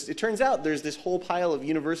 because it turns out there's this whole pile of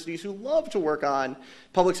universities who love to work on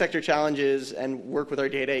public sector challenges and work with our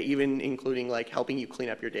data, even including like helping you clean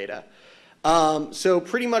up your data. So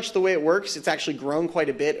pretty much the way it works, it's actually grown quite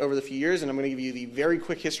a bit over the few years, and I'm going to give you the very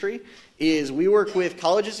quick history, is we work with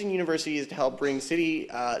colleges and universities to help bring city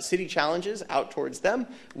challenges out towards them.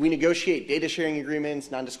 We negotiate data sharing agreements,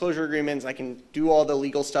 non-disclosure agreements. I can do all the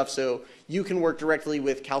legal stuff so you can work directly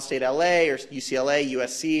with Cal State LA or UCLA,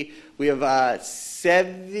 USC. We have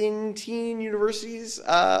 17 universities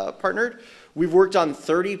partnered. We've worked on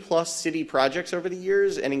 30 plus city projects over the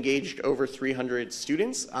years and engaged over 300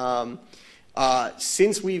 students.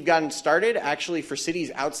 Since we've gotten started, actually for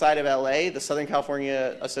cities outside of LA, the Southern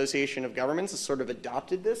California Association of Governments has sort of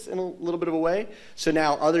adopted this in a little bit of a way. So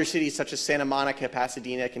now other cities such as Santa Monica,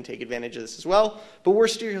 Pasadena can take advantage of this as well. But we're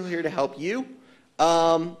still here to help you.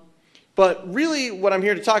 But really what I'm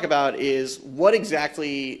here to talk about is what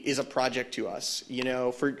exactly is a project to us. You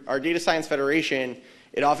know, for our Data Science Federation,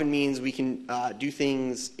 it often means we can do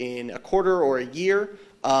things in a quarter or a year.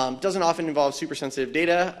 Doesn't often involve super sensitive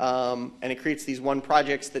data, and it creates these one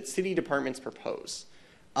projects that city departments propose.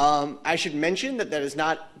 I should mention that that is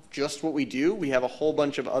not just what we do. We have a whole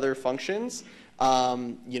bunch of other functions,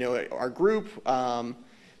 you know, our group.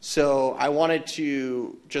 So I wanted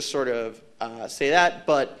to just sort of say that,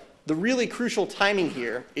 but the really crucial timing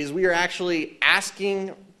here is we are actually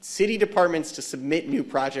asking city departments to submit new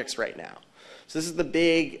projects right now. So this is the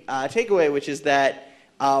big takeaway, which is that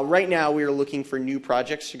right now we are looking for new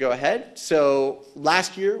projects to go ahead. So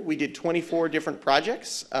last year we did 24 different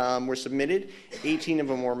projects were submitted, 18 of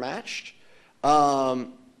them were matched. So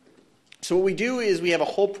what we do is we have a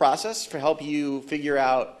whole process to help you figure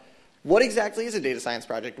out what exactly is a data science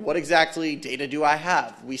project? What exactly data do I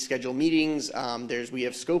have? We schedule meetings, we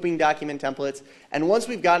have scoping document templates, and once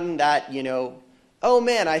we've gotten that, you know, oh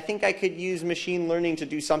man, I think I could use machine learning to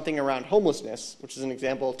do something around homelessness, which is an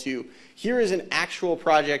example, to here is an actual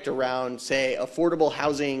project around, say, affordable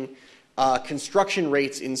housing construction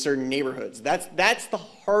rates in certain neighborhoods. That's the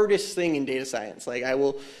hardest thing in data science. Like, I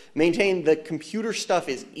will maintain the computer stuff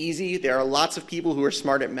is easy. There are lots of people who are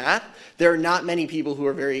smart at math. There are not many people who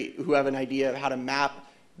have an idea of how to map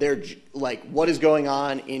their, like, what is going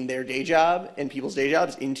on in their day job and people's day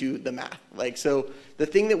jobs into the math. Like, so the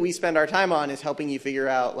thing that we spend our time on is helping you figure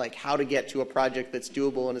out like how to get to a project that's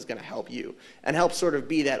doable and is going to help you and help sort of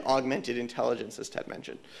be that augmented intelligence, as Ted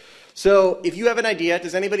mentioned. So if you have an idea,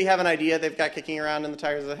 does anybody have an idea they've got kicking around in the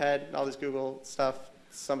tires of the head, all this Google stuff?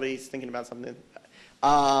 Somebody's thinking about something.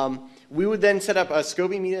 We would then set up a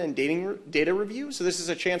scoping meeting and data review. So this is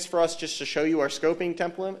a chance for us just to show you our scoping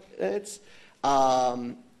templates.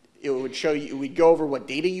 It would show you, we'd go over what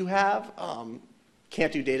data you have.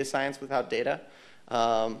 Can't do data science without data.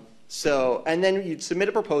 And then you'd submit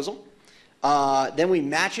a proposal. Then we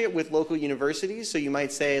match it with local universities. So you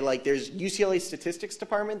might say, like, there's UCLA Statistics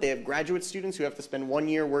Department. They have graduate students who have to spend 1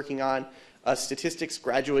 year working on a statistics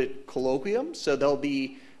graduate colloquium. So they'll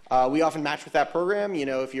be, we often match with that program. You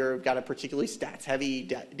know, if you've got a particularly stats-heavy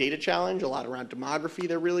data challenge, a lot around demography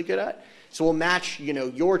they're really good at. So we'll match, you know,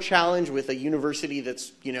 your challenge with a university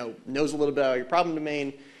that's, you know, knows a little bit about your problem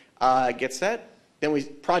domain, gets that. Then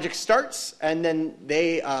project starts, and then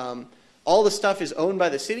they, all the stuff is owned by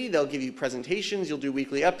the city. They'll give you presentations. You'll do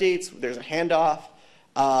weekly updates. There's a handoff.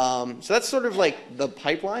 So that's sort of like the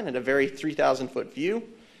pipeline at a very 3,000-foot view.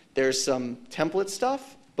 There's some template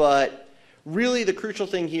stuff, but really the crucial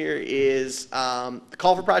thing here is the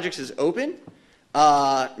call for projects is open.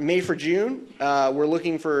 May for June, we're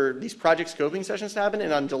looking for these project scoping sessions to happen,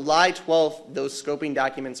 and on July 12th, those scoping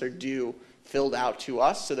documents are due filled out to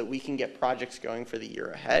us so that we can get projects going for the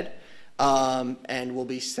year ahead. And we'll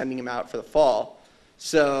be sending them out for the fall.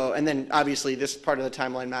 So, and then obviously this part of the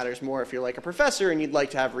timeline matters more if you're like a professor and you'd like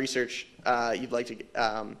to have research, you'd like to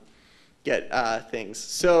get things.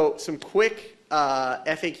 So some quick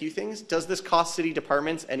FAQ things. Does this cost city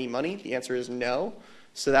departments any money? The answer is no.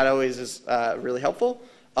 So that always is really helpful.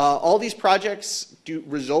 All these projects do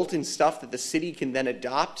result in stuff that the city can then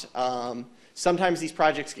adopt. Sometimes these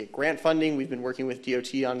projects get grant funding. We've been working with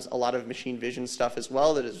DOT on a lot of machine vision stuff as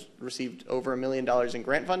well that has received over $1 million in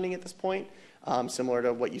grant funding at this point, similar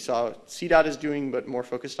to what you saw CDOT is doing, but more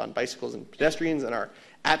focused on bicycles and pedestrians, and our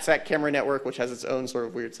ATSAC camera network, which has its own sort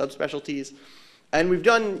of weird subspecialties. And we've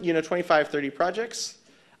done, you know, 25, 30 projects.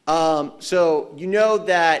 So you know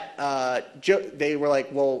that they were like,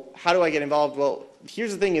 well, how do I get involved? Well,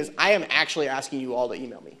 here's the thing is I am actually asking you all to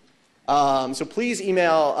email me. So please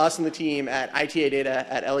email us and the team at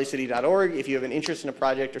itadata@lacity.org if you have an interest in a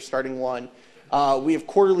project or starting one. We have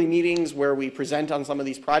quarterly meetings where we present on some of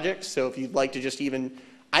these projects. So if you'd like to just even,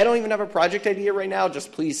 I don't even have a project idea right now,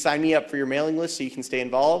 just please sign me up for your mailing list so you can stay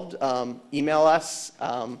involved. Email us.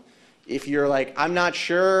 If you're like, I'm not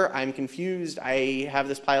sure, I'm confused, I have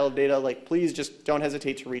this pile of data, like please just don't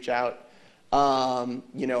hesitate to reach out.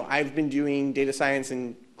 You know, I've been doing data science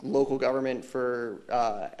in local government for,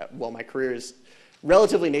 well, my career is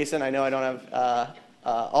relatively nascent. I know I don't have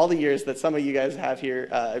all the years that some of you guys have here.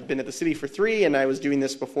 I've been at the city for 3, and I was doing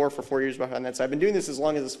this before for 4 years behind that. So I've been doing this as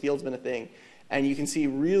long as this field's been a thing. And you can see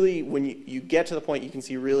really, when you get to the point, you can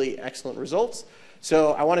see really excellent results.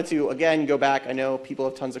 So I wanted to, again, go back. I know people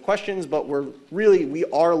have tons of questions, but we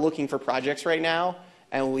are looking for projects right now,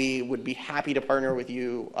 and we would be happy to partner with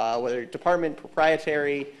you, whether department,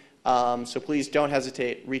 proprietary. So please don't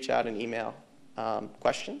hesitate, reach out and email.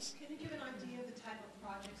 Questions? Can you give an idea of the type of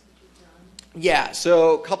projects that you've done? Yeah,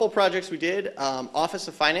 so a couple projects we did. Office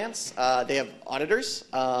of Finance, they have auditors.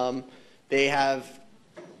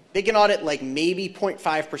 They can audit like maybe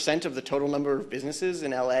 0.5% of the total number of businesses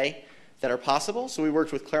in LA that are possible. So we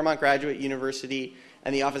worked with Claremont Graduate University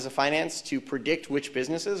and the Office of Finance to predict which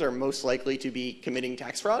businesses are most likely to be committing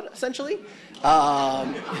tax fraud, essentially.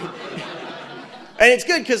 And it's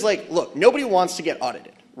good because, like, look, nobody wants to get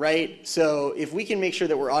audited, right? So if we can make sure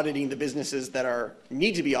that we're auditing the businesses that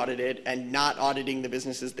need to be audited and not auditing the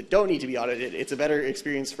businesses that don't need to be audited, it's a better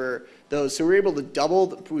experience for those. So we were able to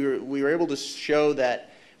we were able to show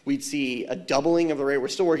that we'd see a doubling of the rate. We're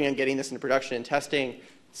still working on getting this into production and testing.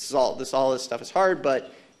 All this stuff is hard,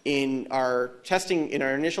 but in our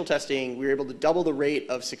initial testing, we were able to double the rate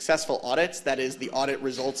of successful audits. That is, the audit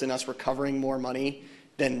results in us recovering more money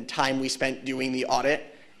than time we spent doing the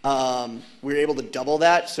audit. We were able to double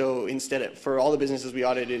that. So for all the businesses we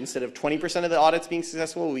audited, instead of 20% of the audits being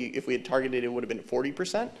successful, if we had targeted, it would have been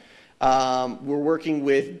 40%. We're working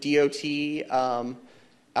with DOT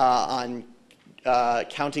on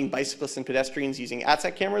counting bicyclists and pedestrians using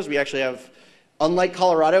ATSEC cameras. We actually have, unlike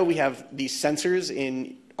Colorado, we have these sensors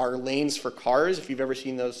in our lanes for cars. If you've ever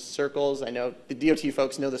seen those circles, I know the DOT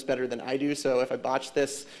folks know this better than I do, so if I botch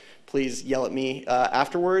this, please yell at me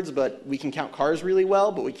afterwards. But we can count cars really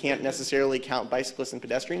well, but we can't necessarily count bicyclists and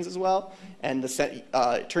pedestrians as well. And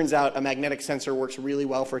it turns out a magnetic sensor works really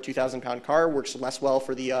well for a 2,000-pound car, works less well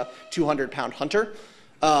for the 200-pound hunter.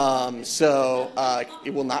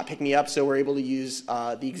 It will not pick me up, so we're able to use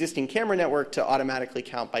the existing camera network to automatically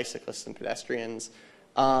count bicyclists and pedestrians.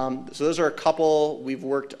 So those are a couple. We've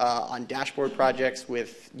worked on dashboard projects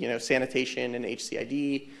with sanitation and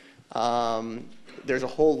HCID. There's a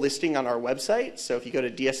whole listing on our website, so if you go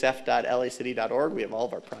to dsf.lacity.org, we have all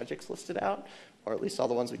of our projects listed out, or at least all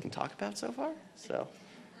the ones we can talk about so far. So,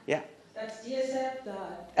 yeah. That's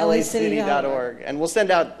dsf.lacity.org. lacity.org, and we'll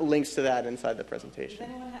send out links to that inside the presentation.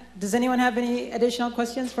 Does anyone have any additional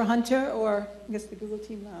questions for Hunter or I guess the Google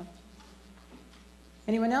team now?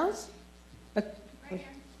 Anyone else?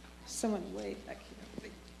 Someone way back here.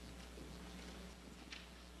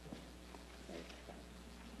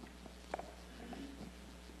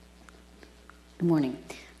 Good morning.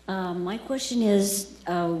 My question is,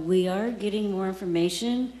 we are getting more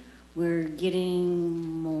information. We're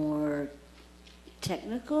getting more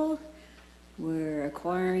technical. We're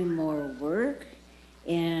acquiring more work.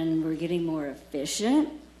 And we're getting more efficient.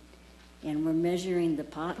 And we're measuring the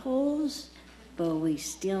potholes. But we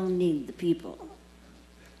still need the people.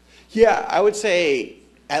 Yeah, I would say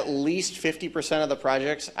at least 50% of the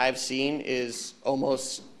projects I've seen is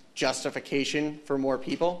almost justification for more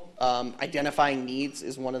people. Identifying needs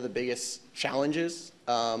is one of the biggest challenges.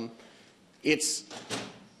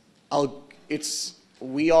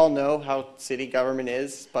 We all know how city government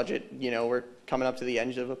is. Budget, we're coming up to the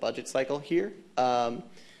end of a budget cycle here. A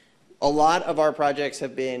lot of our projects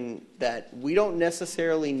have been that we don't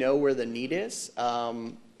necessarily know where the need is.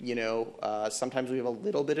 Sometimes we have a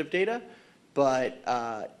little bit of data, but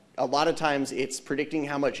a lot of times it's predicting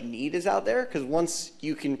how much need is out there, because once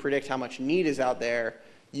you can predict how much need is out there,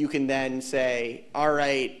 you can then say, all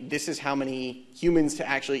right, this is how many humans to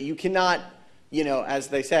actually, you cannot, as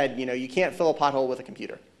they said, you can't fill a pothole with a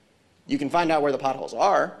computer. You can find out where the potholes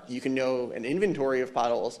are, you can know an inventory of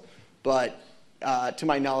potholes, but to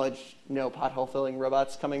my knowledge, no pothole filling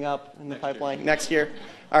robots coming up in the pipeline next year.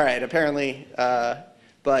 All right, apparently.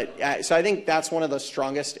 So I think that's one of the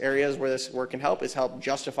strongest areas where this work can help, is help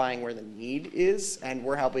justifying where the need is, and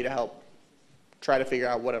we're happy to help try to figure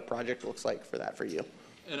out what a project looks like for you.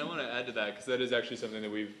 And I want to add to that, because that is actually something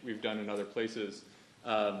that we've done in other places.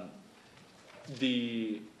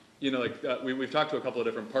 We've talked to a couple of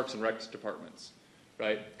different Parks and Recs departments,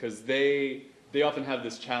 right? Because they often have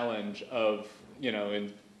this challenge of,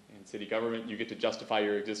 in in city government, you get to justify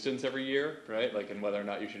your existence every year, right? Like, and whether or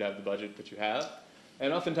not you should have the budget that you have.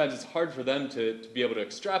 And oftentimes it's hard for them to be able to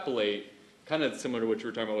extrapolate, kind of similar to what you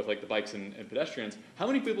were talking about with like the bikes and pedestrians. How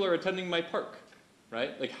many people are attending my park,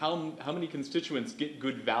 right? Like how many constituents get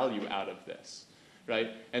good value out of this,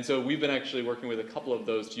 right? And so we've been actually working with a couple of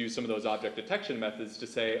those to use some of those object detection methods to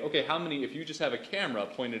say, okay, how many, if you just have a camera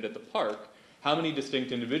pointed at the park, how many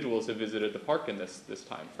distinct individuals have visited the park in this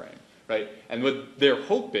time frame, right? And what their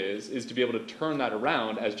hope is to be able to turn that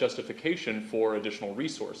around as justification for additional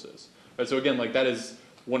resources. Right? So again, like that is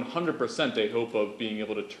 100% a hope of being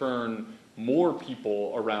able to turn more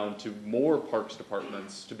people around to more parks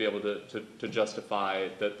departments to be able to justify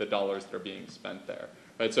the dollars that are being spent there.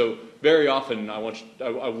 Right? So very often I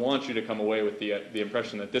want you to come away with the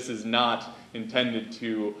impression that this is not intended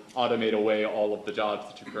to automate away all of the jobs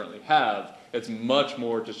that you currently have. It's much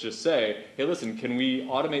more to just say, hey, listen, can we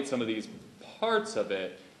automate some of these parts of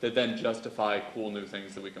it that then justify cool new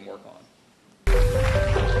things that we can work on?